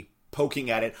preliminary poking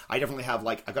at it, I definitely have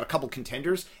I've got a couple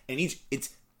contenders, and it's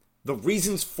the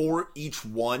reasons for each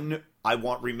one I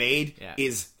want remade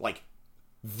is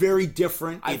very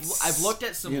different. I've looked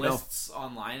at some lists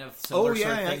online of similar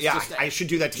sort of things. I should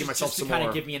do that to give myself some more. Just to kind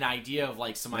of give me an idea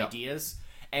of some ideas.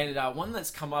 And one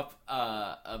that's come up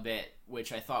a bit,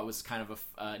 which I thought was kind of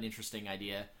an interesting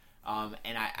idea,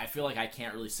 and I feel like I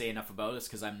can't really say enough about this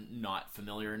because I'm not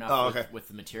familiar enough with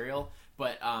the material.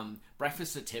 But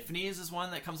Breakfast at Tiffany's is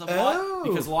one that comes up a lot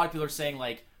because a lot of people are saying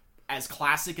as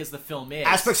classic as the film is,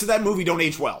 aspects of that movie don't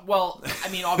age well. Well, I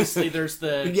mean, obviously there's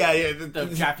the the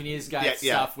Japanese guy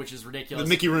stuff, which is ridiculous. The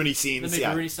Mickey Rooney scenes, the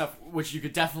Mickey Rooney stuff, which you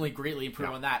could definitely greatly improve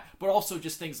on that. But also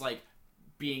just things like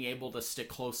being able to stick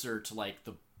closer to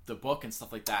the book and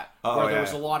stuff like that, where there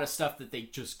was a lot of stuff that they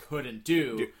just couldn't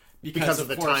do. Because of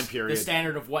the course, time period. The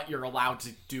standard of what you're allowed to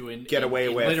do in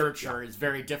literature is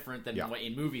very different than what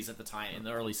in movies at the time in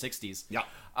the early 60s. Yeah.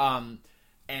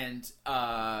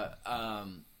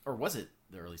 Or was it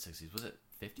the early 60s? Was it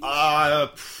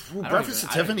 50s? Breakfast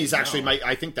at Tiffany's actually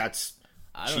I think that's...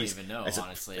 I don't even know,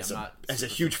 honestly. As a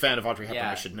huge fan of Audrey Hepburn,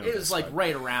 I should know it was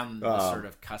right around the sort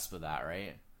of cusp of that,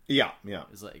 right? Yeah.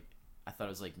 It was I thought it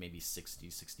was maybe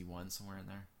 60, 61, somewhere in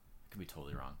there. I could be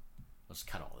totally wrong. I'll just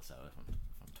cut all this out if I'm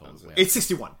totally way It's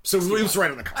 61. So 61. It was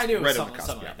right on the cusp. I knew it was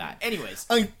something like that. Anyways.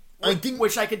 I think,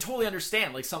 which I can totally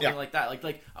understand, something like that.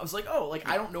 I was I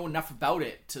don't know enough about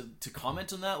it to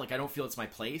comment on that. I don't feel it's my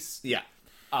place. Yeah.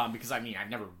 Because I've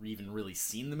never even really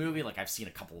seen the movie. I've seen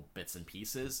a couple bits and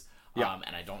pieces.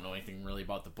 And I don't know anything really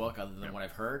about the book other than what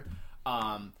I've heard.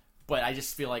 But I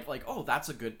just feel that's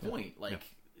a good point.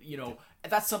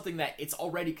 That's something that it's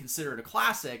already considered a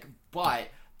classic, but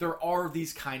there are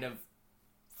these kind of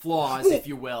flaws, if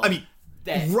you will.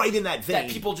 Right in that vein, that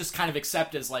people just kind of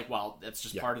accept as that's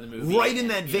just part of the movie. Right in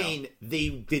that vein, they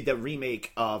did the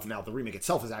remake of. Now the remake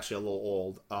itself is actually a little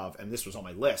old. And this was on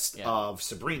my list of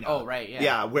Sabrina. Oh right,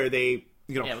 yeah, where they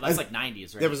that's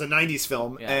 90s. Right? There was a 90s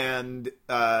film, and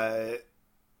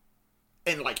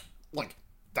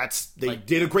they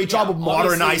did a great job of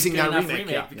modernizing that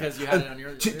remake. Because you had it on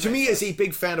your to me, as a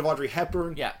big fan of Audrey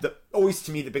Hepburn, always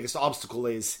to me the biggest obstacle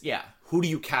is who do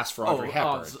you cast for Audrey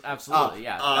Hepburn? Absolutely,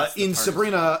 in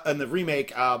Sabrina and the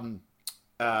remake,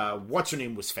 what's her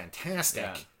name was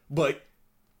fantastic, but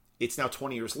it's now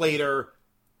 20 years later.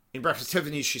 In Breakfast at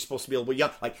Tiffany's, she's supposed to be a little bit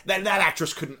young. That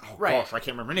actress couldn't. Oh gosh, I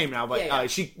can't remember her name now, but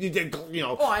she did.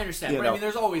 Oh, I understand. But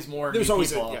there's always more. There's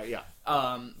always people.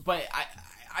 But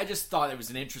I just thought it was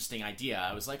an interesting idea.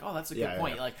 I was that's a good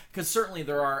point. Because certainly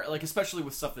there are especially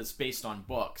with stuff that's based on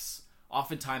books.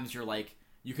 Oftentimes you're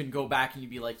you can go back and you'd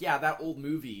be that old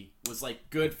movie was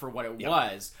good for what it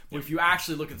was. But if you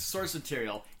actually look at the source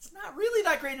material, it's not really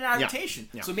that great an adaptation.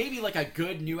 So maybe a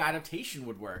good new adaptation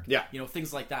would work. Yeah.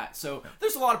 Things like that. So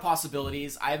there's a lot of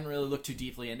possibilities. I haven't really looked too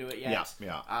deeply into it yet.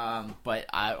 But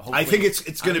I think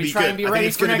it's going to be good. I think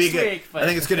it's going to be good. I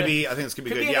think it's going to be good. Could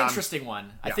be an interesting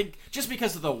one. I think just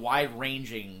because of the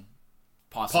wide-ranging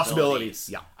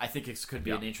possibilities. I think it could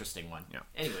be an interesting one.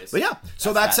 Anyways, but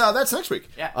so that's next week.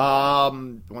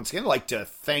 Once again, I'd like to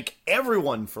thank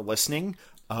everyone for listening.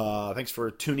 Thanks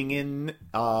for tuning in.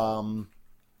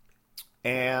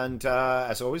 And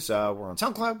as always, we're on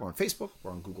SoundCloud, we're on Facebook,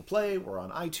 we're on Google Play, we're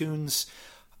on iTunes.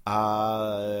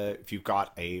 If you've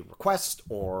got a request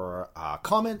or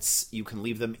comments, you can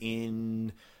leave them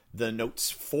in the notes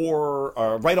for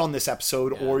right on this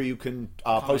episode, or you can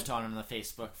post on them on the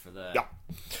Facebook for the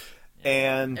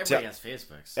and everybody has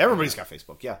Facebook. So everybody's got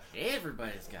Facebook.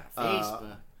 Everybody's got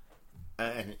Facebook.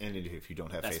 And if you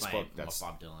don't have Facebook, that's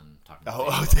Bob Dylan talking.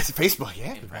 It's Facebook.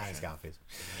 Yeah, everybody's got Facebook.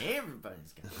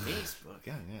 Everybody's got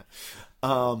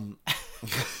Facebook.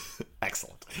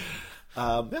 Excellent.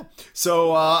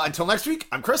 So until next week,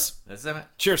 I'm Chris. That's it.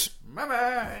 Cheers. Bye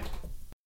bye.